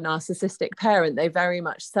experience of a narcissistic parent, they very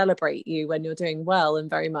much celebrate you when you're doing well and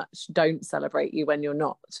very much don't celebrate you when you're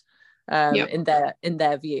not, in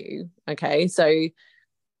their view. Okay, so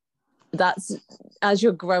that's, as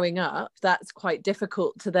you're growing up, that's quite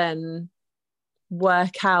difficult to then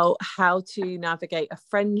work out how to navigate a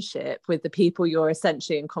friendship with the people you're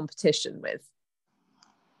essentially in competition with.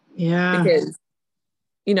 Yeah. Because,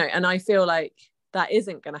 you know, and I feel like that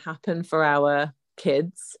isn't going to happen for our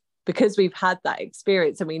kids because we've had that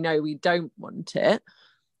experience and we know we don't want it.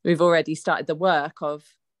 We've already started the work of,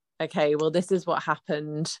 okay, well, this is what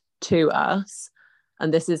happened to us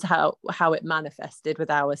and this is how it manifested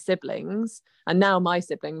with our siblings. And now my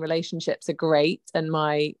sibling relationships are great and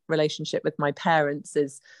my relationship with my parents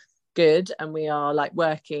is good, and we are like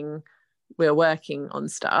we're working on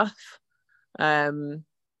stuff. And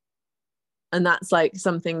that's like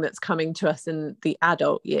something that's coming to us in the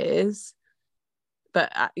adult years.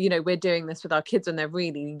 But, you know, we're doing this with our kids when they're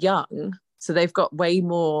really young. So they've got way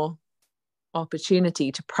more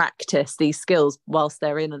opportunity to practice these skills whilst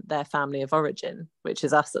they're in their family of origin, which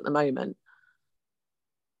is us at the moment.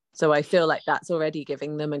 So I feel like that's already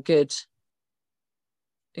giving them a good,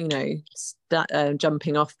 you know,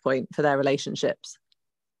 jumping off point for their relationships.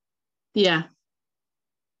 Yeah.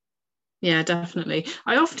 Yeah, definitely.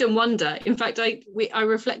 I often wonder, in fact, I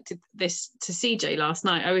reflected this to CJ last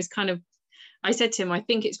night. I said to him, I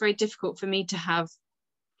think it's very difficult for me to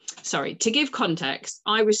give context.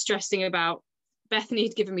 I was stressing about Bethany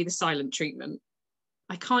had given me the silent treatment.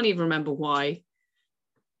 I can't even remember why.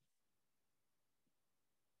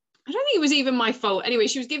 I don't think it was even my fault. Anyway,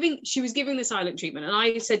 she was giving the silent treatment. And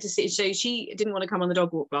I said to CJ, so she didn't want to come on the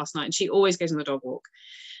dog walk last night, and she always goes on the dog walk.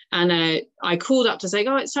 And I called up to say,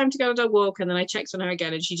 oh, it's time to go on a dog walk. And then I checked on her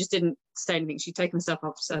again and she just didn't say anything. She'd taken herself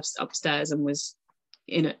upstairs and was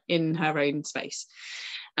in her own space.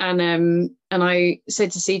 And I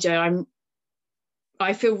said to CJ,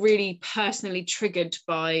 I feel really personally triggered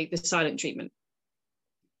by the silent treatment,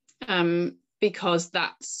 because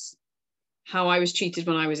that's how I was treated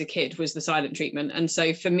when I was a kid, was the silent treatment. And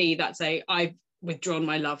so for me, that's I've withdrawn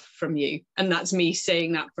my love from you, and that's me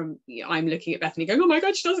saying that from, I'm looking at Bethany going, oh my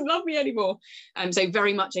god, she doesn't love me anymore. So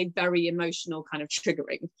very much a very emotional kind of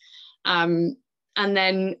triggering, and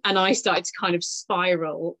I started to kind of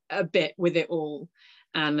spiral a bit with it all,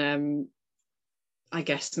 and I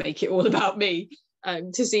guess make it all about me, to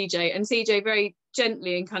CJ. And CJ very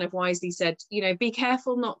gently and kind of wisely said, you know, be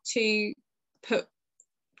careful not to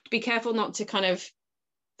kind of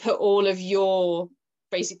put all of your,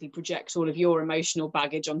 basically project all of your emotional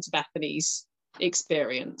baggage onto Bethany's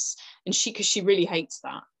experience. And because she really hates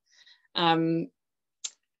that. And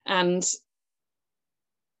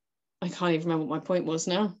I can't even remember what my point was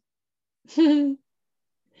now.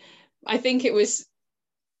 I think it was,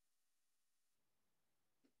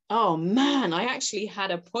 oh man, I actually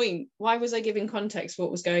had a point. Why was I giving context for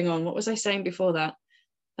what was going on? What was I saying before that?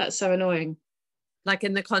 That's so annoying. Like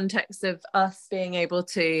in the context of us being able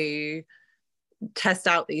to test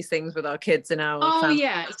out these things with our kids in our family.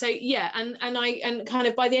 Yeah, so yeah, and kind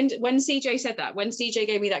of by the end, when CJ said that, when CJ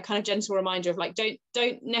gave me that kind of gentle reminder of like,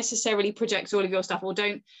 don't necessarily project all of your stuff, or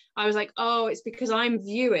don't, I was like, oh, it's because I'm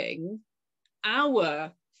viewing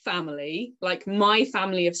our family, like my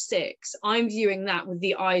family of 6, I'm viewing that with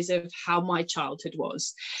the eyes of how my childhood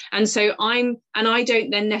was. And so I don't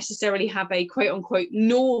then necessarily have a quote unquote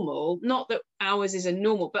normal, not that ours is a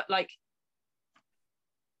normal, but like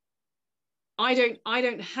I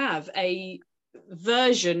don't have a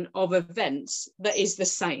version of events that is the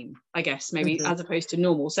same, I guess, maybe, as opposed to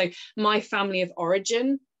normal. So my family of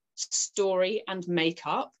origin, story and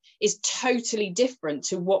makeup is totally different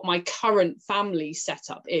to what my current family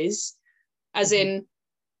setup is, as in,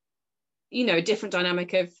 you know, a different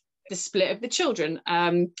dynamic of the split of the children.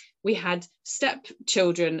 We had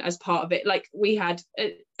stepchildren as part of it. Like we had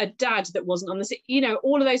a dad that wasn't on the, you know,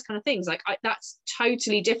 all of those kind of things. Like that's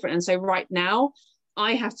totally different. And so right now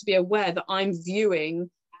I have to be aware that I'm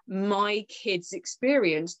viewing my kids'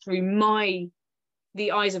 experience through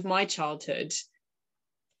the eyes of my childhood.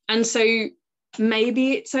 And so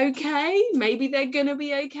maybe it's okay. Maybe they're going to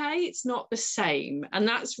be okay. It's not the same. And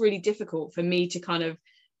that's really difficult for me to kind of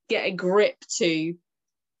get a grip to,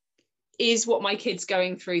 is what my kids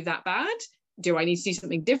going through that bad? Do I need to do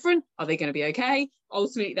something different? Are they going to be okay?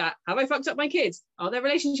 Ultimately, that, have I fucked up my kids? Are their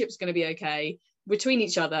relationships going to be okay between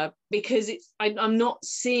each other? Because I'm not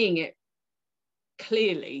seeing it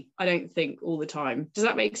clearly, I don't think, all the time. Does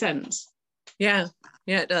that make sense? Yeah,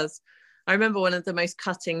 it does. I remember one of the most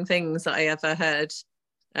cutting things that I ever heard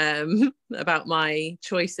about my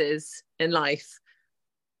choices in life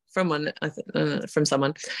from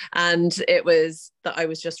someone, and it was that I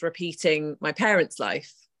was just repeating my parents'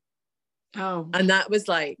 life. Oh, and that was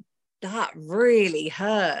like, that really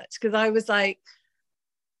hurt, because I was like,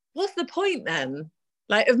 what's the point then,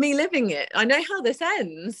 like, of me living it? I know how this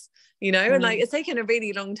ends, you know. And like, it's taken a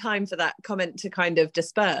really long time for that comment to kind of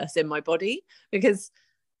disperse in my body, because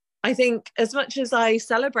I think as much as I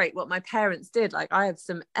celebrate what my parents did, like I have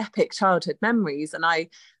some epic childhood memories and I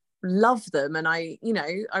love them, and I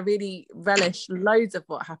really relish loads of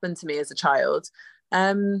what happened to me as a child.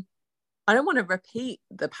 I don't want to repeat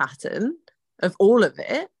the pattern of all of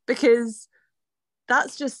it, because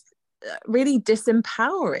that's just really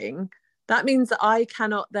disempowering. That means that I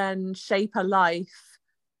cannot then shape a life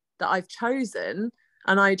that I've chosen,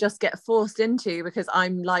 and I just get forced into because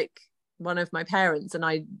I'm like one of my parents and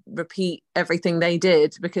I repeat everything they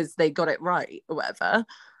did because they got it right or whatever.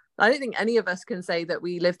 I don't think any of us can say that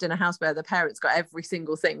we lived in a house where the parents got every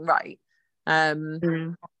single thing right,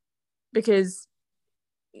 because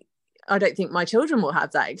I don't think my children will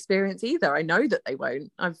have that experience either. I know that they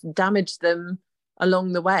won't. I've damaged them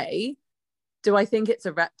along the way. Do I think it's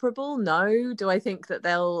irreparable? No. Do I think that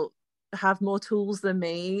they'll have more tools than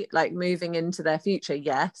me, like moving into their future?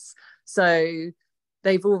 Yes. So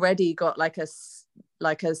they've already got like a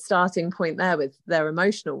starting point there with their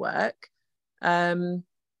emotional work.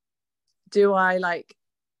 Do I like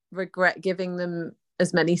regret giving them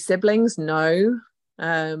as many siblings? No.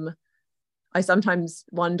 I sometimes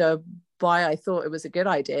wonder why I thought it was a good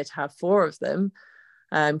idea to have 4 of them,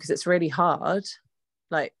 because it's really hard,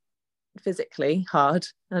 like physically hard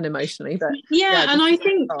and emotionally. But yeah, and I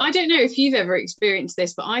think, I don't know if you've ever experienced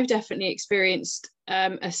this, but I've definitely experienced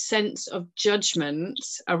a sense of judgment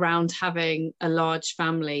around having a large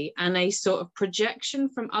family, and a sort of projection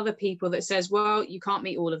from other people that says, well, you can't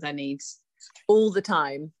meet all of their needs all the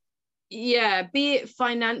time. Yeah, be it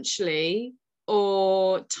financially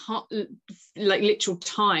or like literal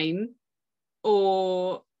time,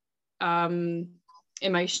 or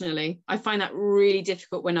emotionally. I find that really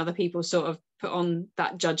difficult when other people sort of put on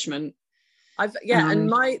that judgment. And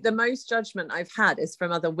the most judgment I've had is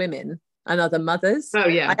from other women and other mothers. Oh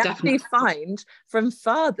yeah, I definitely. actually find from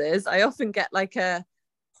fathers I often get like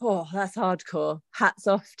oh, that's hardcore, hats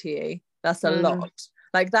off to you, that's a lot.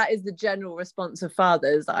 Like that is the general response of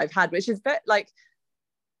fathers that I've had, which is like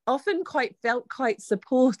often felt quite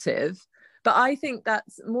supportive. But I think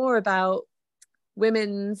that's more about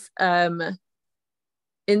women's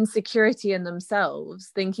insecurity in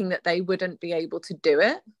themselves, thinking that they wouldn't be able to do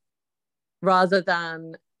it, rather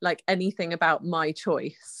than like anything about my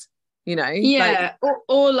choice, you know. Yeah, like,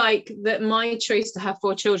 or like that my choice to have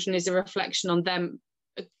 4 children is a reflection on them,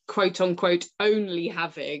 quote unquote, only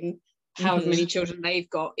having however many children they've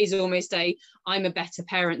got, is almost I'm a better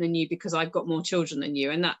parent than you because I've got more children than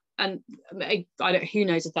you. And I don't, who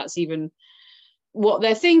knows if that's even what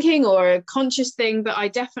they're thinking or a conscious thing, but I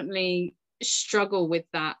definitely struggle with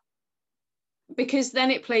that, because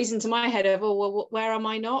then it plays into my head of, oh well, where am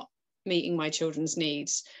I not meeting my children's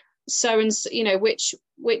needs? So, and you know,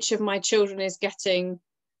 which of my children is getting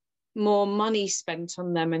more money spent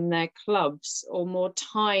on them in their clubs, or more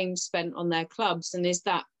time spent on their clubs, and is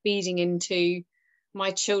that feeding into my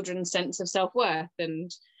children's sense of self-worth? And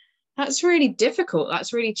that's really difficult,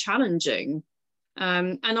 that's really challenging.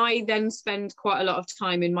 And I then spend quite a lot of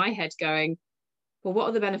time in my head going, well, what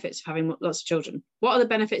are the benefits of having lots of children? What are the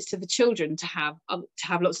benefits to the children to have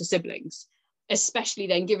lots of siblings? Especially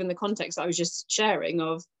then given the context I was just sharing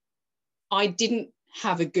of, I didn't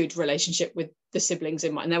have a good relationship with the siblings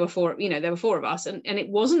in mine. There were four of us, and it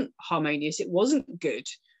wasn't harmonious. It wasn't good.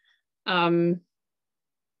 Hard.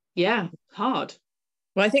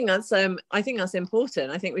 Well, I think that's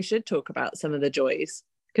important. I think we should talk about some of the joys,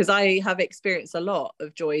 because I have experienced a lot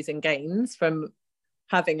of joys and gains from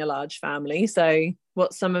having a large family. So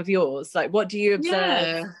what's some of yours? Like, what do you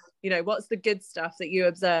observe? What's the good stuff that you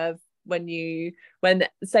observe when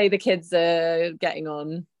say the kids are getting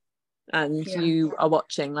on and you are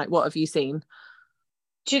watching? Like, what have you seen?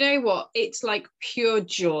 Do you know what? It's like pure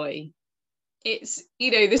joy. It's,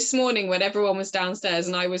 this morning when everyone was downstairs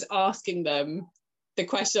and I was asking them the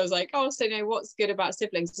question, I was like, oh, so what's good about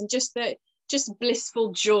siblings? And just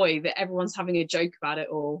blissful joy that everyone's having a joke about it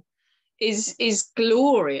all is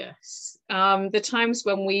glorious. The times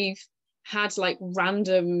when we've had like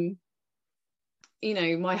random,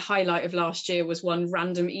 my highlight of last year was one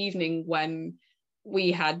random evening when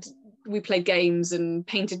we played games and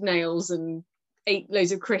painted nails and ate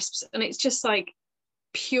loads of crisps, and it's just like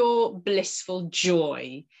pure blissful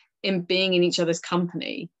joy in being in each other's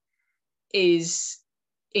company is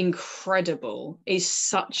incredible, is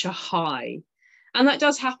such a high. And that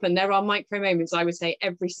does happen. There are micro moments, I would say,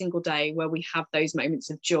 every single day where we have those moments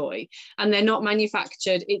of joy, and they're not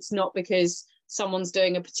manufactured. It's not because someone's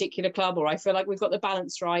doing a particular club or I feel like we've got the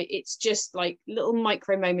balance right. It's just like little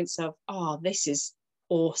micro moments of, oh, this is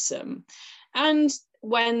awesome. And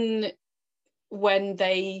when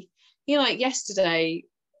they, like yesterday,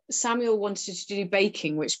 Samuel wanted to do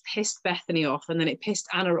baking, which pissed Bethany off, and then it pissed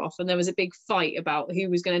Anna off, and there was a big fight about who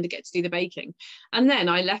was going to get to do the baking. And then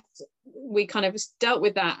I left, we kind of dealt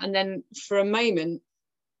with that, and then for a moment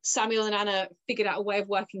Samuel and Anna figured out a way of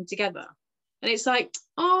working together, and it's like,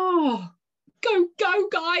 oh, go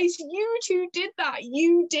guys, you two did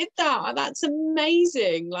that, that's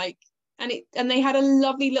amazing. Like, and they had a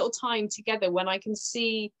lovely little time together when I can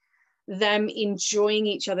see them enjoying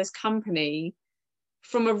each other's company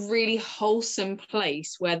from a really wholesome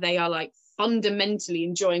place where they are like fundamentally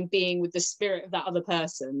enjoying being with the spirit of that other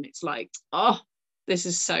person. It's like, oh, this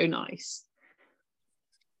is so nice.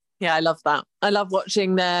 Yeah, I love that. I love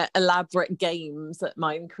watching their elaborate games that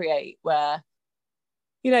mine create where,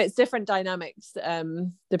 it's different dynamics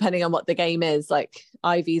depending on what the game is. Like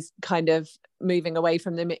Ivy's kind of moving away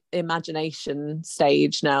from the imagination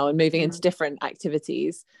stage now and moving into different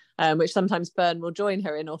activities, which sometimes Fern will join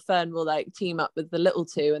her in, or Fern will like team up with the little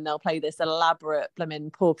two and they'll play this elaborate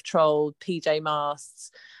blimmin' Paw Patrol, PJ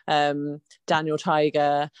Masks, Daniel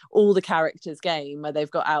Tiger, all the characters game where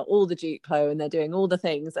they've got out all the Duplo and they're doing all the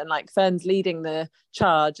things, and like Fern's leading the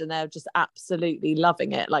charge and they're just absolutely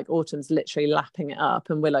loving it. Like Autumn's literally lapping it up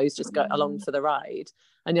and Willow's just go along for the ride,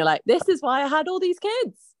 and you're like, this is why I had all these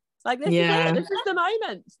kids. Like, this is it, this is the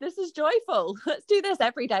moment, this is joyful, let's do this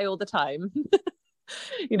every day all the time.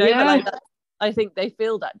 But like that, I think they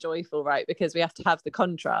feel that joyful, right? Because we have to have the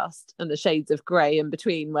contrast and the shades of grey in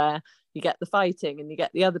between where you get the fighting and you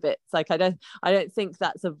get the other bits. Like I don't think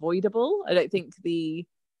that's avoidable. I don't think the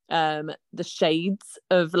shades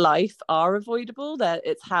of life are avoidable. That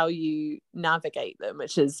it's how you navigate them,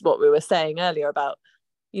 which is what we were saying earlier about,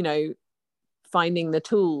 finding the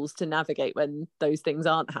tools to navigate when those things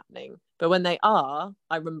aren't happening. But when they are,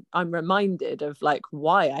 I'm reminded of like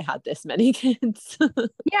why I had this many kids.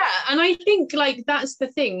 Yeah, and I think like that's the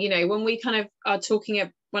thing, when we kind of are talking,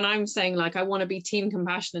 when I'm saying like I want to be team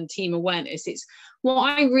compassion and team awareness, it's what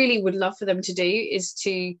I really would love for them to do is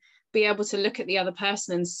to be able to look at the other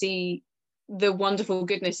person and see the wonderful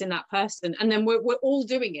goodness in that person, and then we're all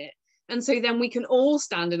doing it. And so then we can all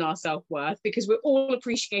stand in our self-worth because we're all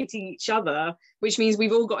appreciating each other, which means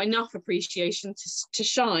we've all got enough appreciation to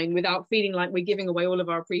shine without feeling like we're giving away all of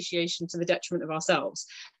our appreciation to the detriment of ourselves.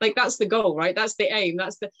 Like that's the goal, right? That's the aim.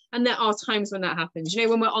 And there are times when that happens,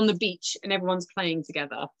 when we're on the beach and everyone's playing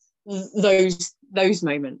together, those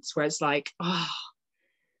moments where it's like, oh,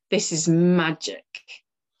 this is magic,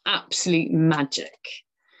 absolute magic.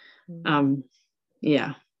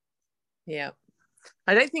 Yeah.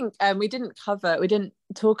 I don't think we didn't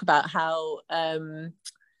talk about how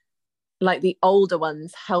like the older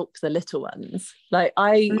ones help the little ones. Like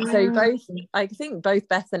I think both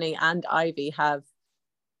Bethany and Ivy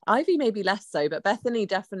maybe less so, but Bethany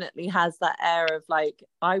definitely has that air of like,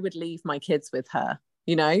 I would leave my kids with her,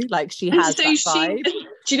 like she has that vibe.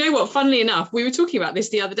 Do you know what, funnily enough, we were talking about this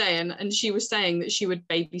the other day and she was saying that she would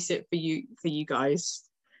babysit for you guys.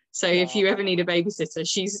 So if you ever need a babysitter,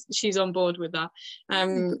 she's on board with that.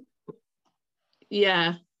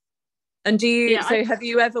 Yeah. And have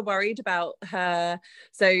you ever worried about her?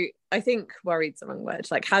 So I think worried's the wrong word.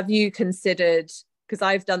 Like, have you considered because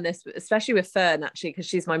I've done this, especially with Fern, actually, because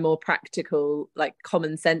she's my more practical, like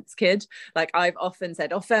common sense kid. Like I've often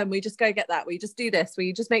said, oh, Fern, we just go get that. We just do this.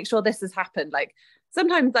 We just make sure this has happened. Like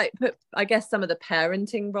sometimes like put, I guess, some of the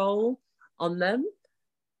parenting role on them.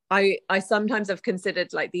 I sometimes have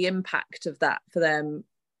considered like the impact of that for them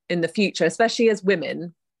in the future, especially as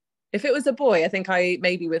women. If it was a boy, I think I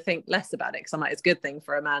maybe would think less about it, because I'm like, it's a good thing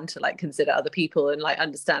for a man to like consider other people and like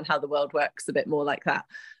understand how the world works a bit more like that.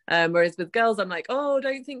 Whereas with girls, I'm like, oh,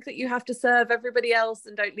 don't think that you have to serve everybody else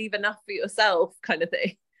and don't leave enough for yourself, kind of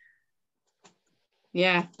thing.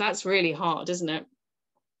 Yeah, that's really hard, isn't it?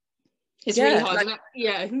 It's really hard.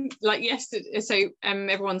 Like yesterday, so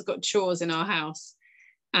everyone's got chores in our house,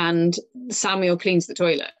 and Samuel cleans the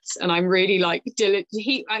toilets, and I'm really like,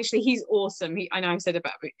 he's awesome. I know I've said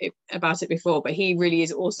about it before, but he really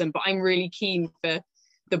is awesome. But I'm really keen for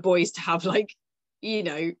the boys to have like, you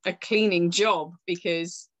know, a cleaning job,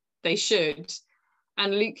 because they should.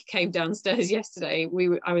 And Luke came downstairs yesterday.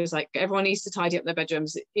 I was like, everyone needs to tidy up their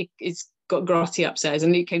bedrooms. It's got grotty upstairs.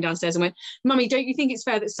 And Luke came downstairs and went, Mummy, don't you think it's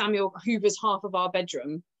fair that Samuel hoovers half of our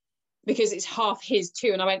bedroom, because it's half his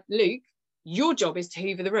too? And I went, Luke, your job is to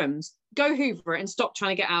hoover the rooms. Go hoover it and stop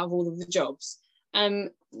trying to get out of all of the jobs.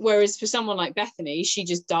 Whereas for someone like Bethany, she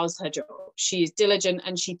just does her job. She is diligent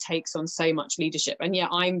and she takes on so much leadership. And yeah,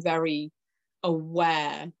 I'm very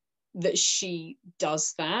aware that she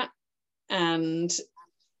does that, and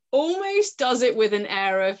almost does it with an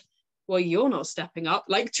air of, well, you're not stepping up,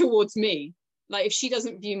 like towards me. Like if she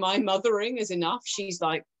doesn't view my mothering as enough, she's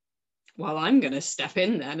like, well, I'm going to step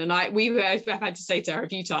in then. And I've had to say to her a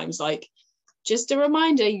few times, like, just a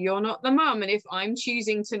reminder, you're not the mum. And if I'm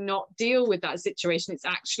choosing to not deal with that situation, it's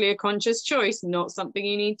actually a conscious choice, not something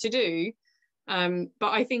you need to do. But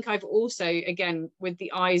I think I've also, again, with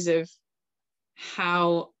the eyes of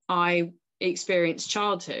how I experienced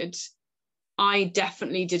childhood, I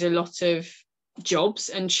definitely did a lot of jobs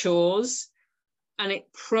and chores. And it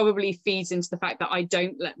probably feeds into the fact that I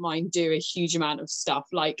don't let mine do a huge amount of stuff.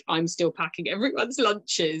 Like I'm still packing everyone's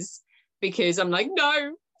lunches, because I'm like,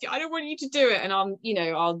 no, I don't want you to do it. And I'm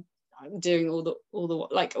doing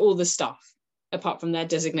all the stuff apart from their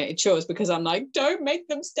designated chores, because I'm like, don't make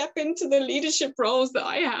them step into the leadership roles that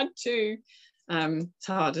I had to. It's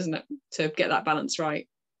hard, isn't it, to get that balance right?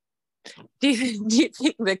 Do you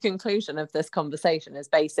think the conclusion of this conversation is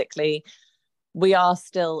basically we are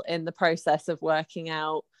still in the process of working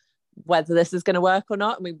out whether this is going to work or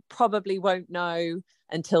not, and we probably won't know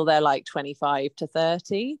until they're like 25 to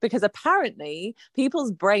 30, because apparently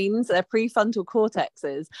people's brains, their prefrontal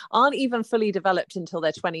cortexes, aren't even fully developed until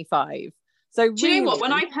they're 25. So do you know what,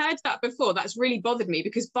 when I've heard that before, that's really bothered me,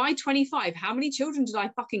 because by 25, how many children did I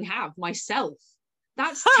fucking have myself?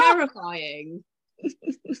 That's terrifying.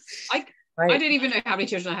 I don't even know how many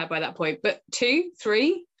children I had by that point, but 2,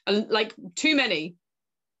 3, like too many.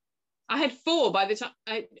 I had 4 by the time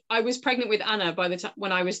I was pregnant with Anna by the time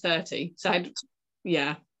when I was 30. So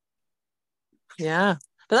yeah, but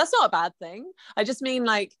that's not a bad thing. I just mean,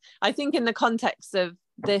 like, I think in the context of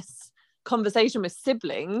this conversation with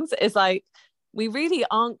siblings is like, we really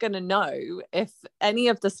aren't going to know if any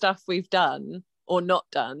of the stuff we've done or not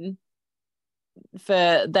done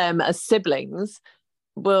for them as siblings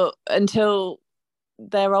will until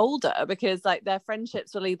they're older, because like their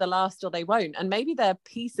friendships will either last or they won't. And maybe their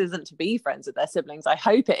piece isn't to be friends with their siblings. I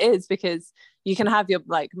hope it is, because you can have your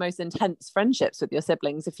like most intense friendships with your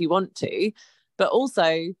siblings if you want to, but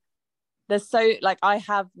also there's so, like, I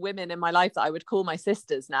have women in my life that I would call my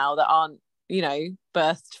sisters now that aren't, you know,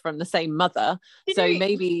 birthed from the same mother. So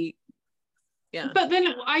maybe, yeah. But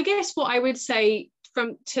then I guess what I would say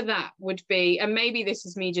to that would be, and maybe this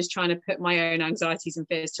is me just trying to put my own anxieties and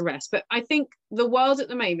fears to rest, but I think the world at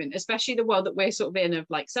the moment, especially the world that we're sort of in, of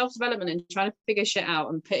like self-development and trying to figure shit out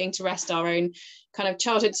and putting to rest our own kind of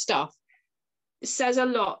childhood stuff, says a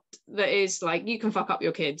lot that is like, you can fuck up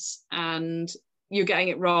your kids and you're getting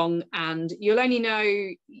it wrong, and you'll only know,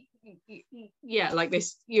 like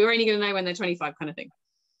this, you're only going to know when they're 25 kind of thing.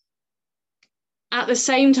 At the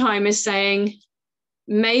same time as saying,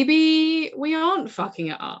 maybe we aren't fucking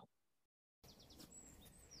it up.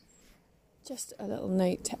 Just a little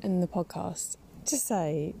note to end the podcast to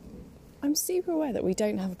say, I'm super aware that we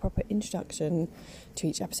don't have a proper introduction to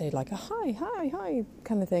each episode, like a hi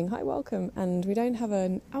kind of thing, hi, welcome, and we don't have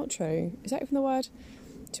an outro, is that even the word,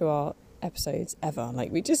 to our episodes ever.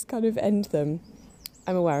 Like, we just kind of end them.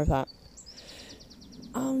 I'm aware of that.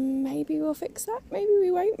 Maybe we'll fix that, maybe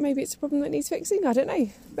we won't, maybe it's a problem that needs fixing, I don't know.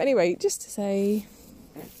 But anyway, just to say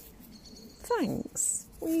thanks.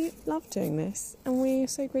 We love doing this and we're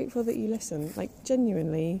so grateful that you listen. Like,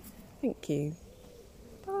 genuinely, thank you.